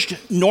merged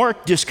nor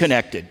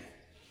disconnected.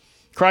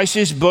 Christ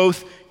is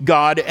both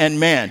God and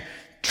man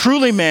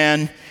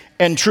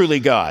and truly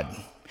God.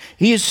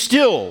 He is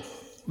still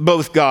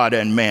both God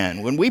and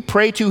man. When we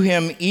pray to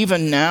him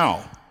even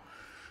now,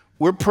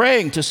 we're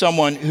praying to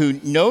someone who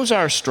knows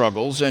our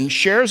struggles and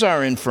shares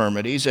our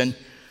infirmities and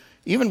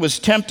even was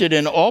tempted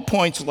in all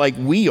points like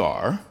we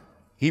are.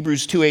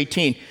 Hebrews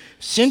 2:18,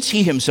 since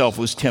he himself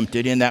was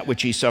tempted in that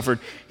which he suffered,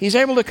 he's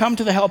able to come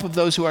to the help of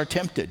those who are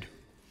tempted.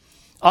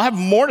 I'll have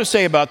more to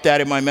say about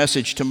that in my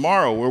message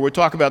tomorrow, where we'll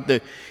talk about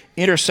the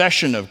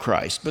intercession of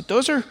Christ. But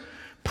those are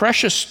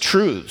precious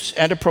truths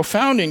and a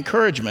profound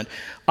encouragement.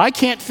 I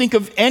can't think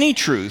of any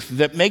truth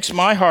that makes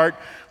my heart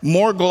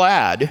more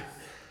glad.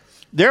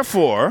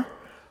 Therefore,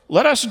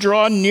 let us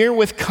draw near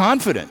with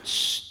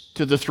confidence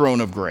to the throne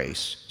of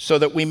grace, so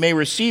that we may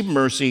receive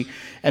mercy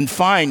and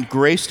find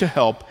grace to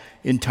help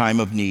in time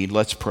of need.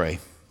 Let's pray.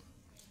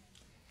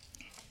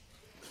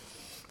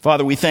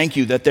 Father, we thank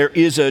you that there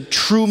is a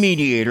true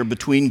mediator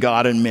between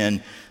God and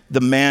men, the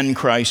man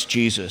Christ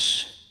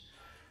Jesus.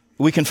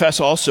 We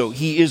confess also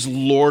he is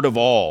Lord of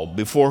all,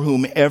 before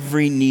whom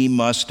every knee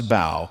must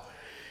bow.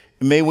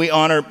 May we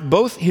honor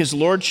both his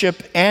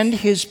lordship and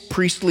his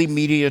priestly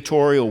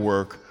mediatorial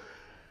work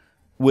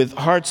with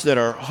hearts that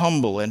are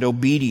humble and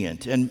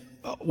obedient, and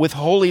with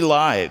holy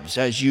lives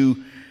as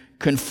you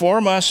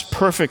conform us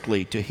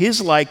perfectly to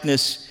his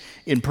likeness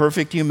in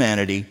perfect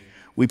humanity.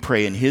 We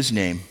pray in his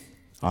name.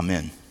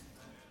 Amen.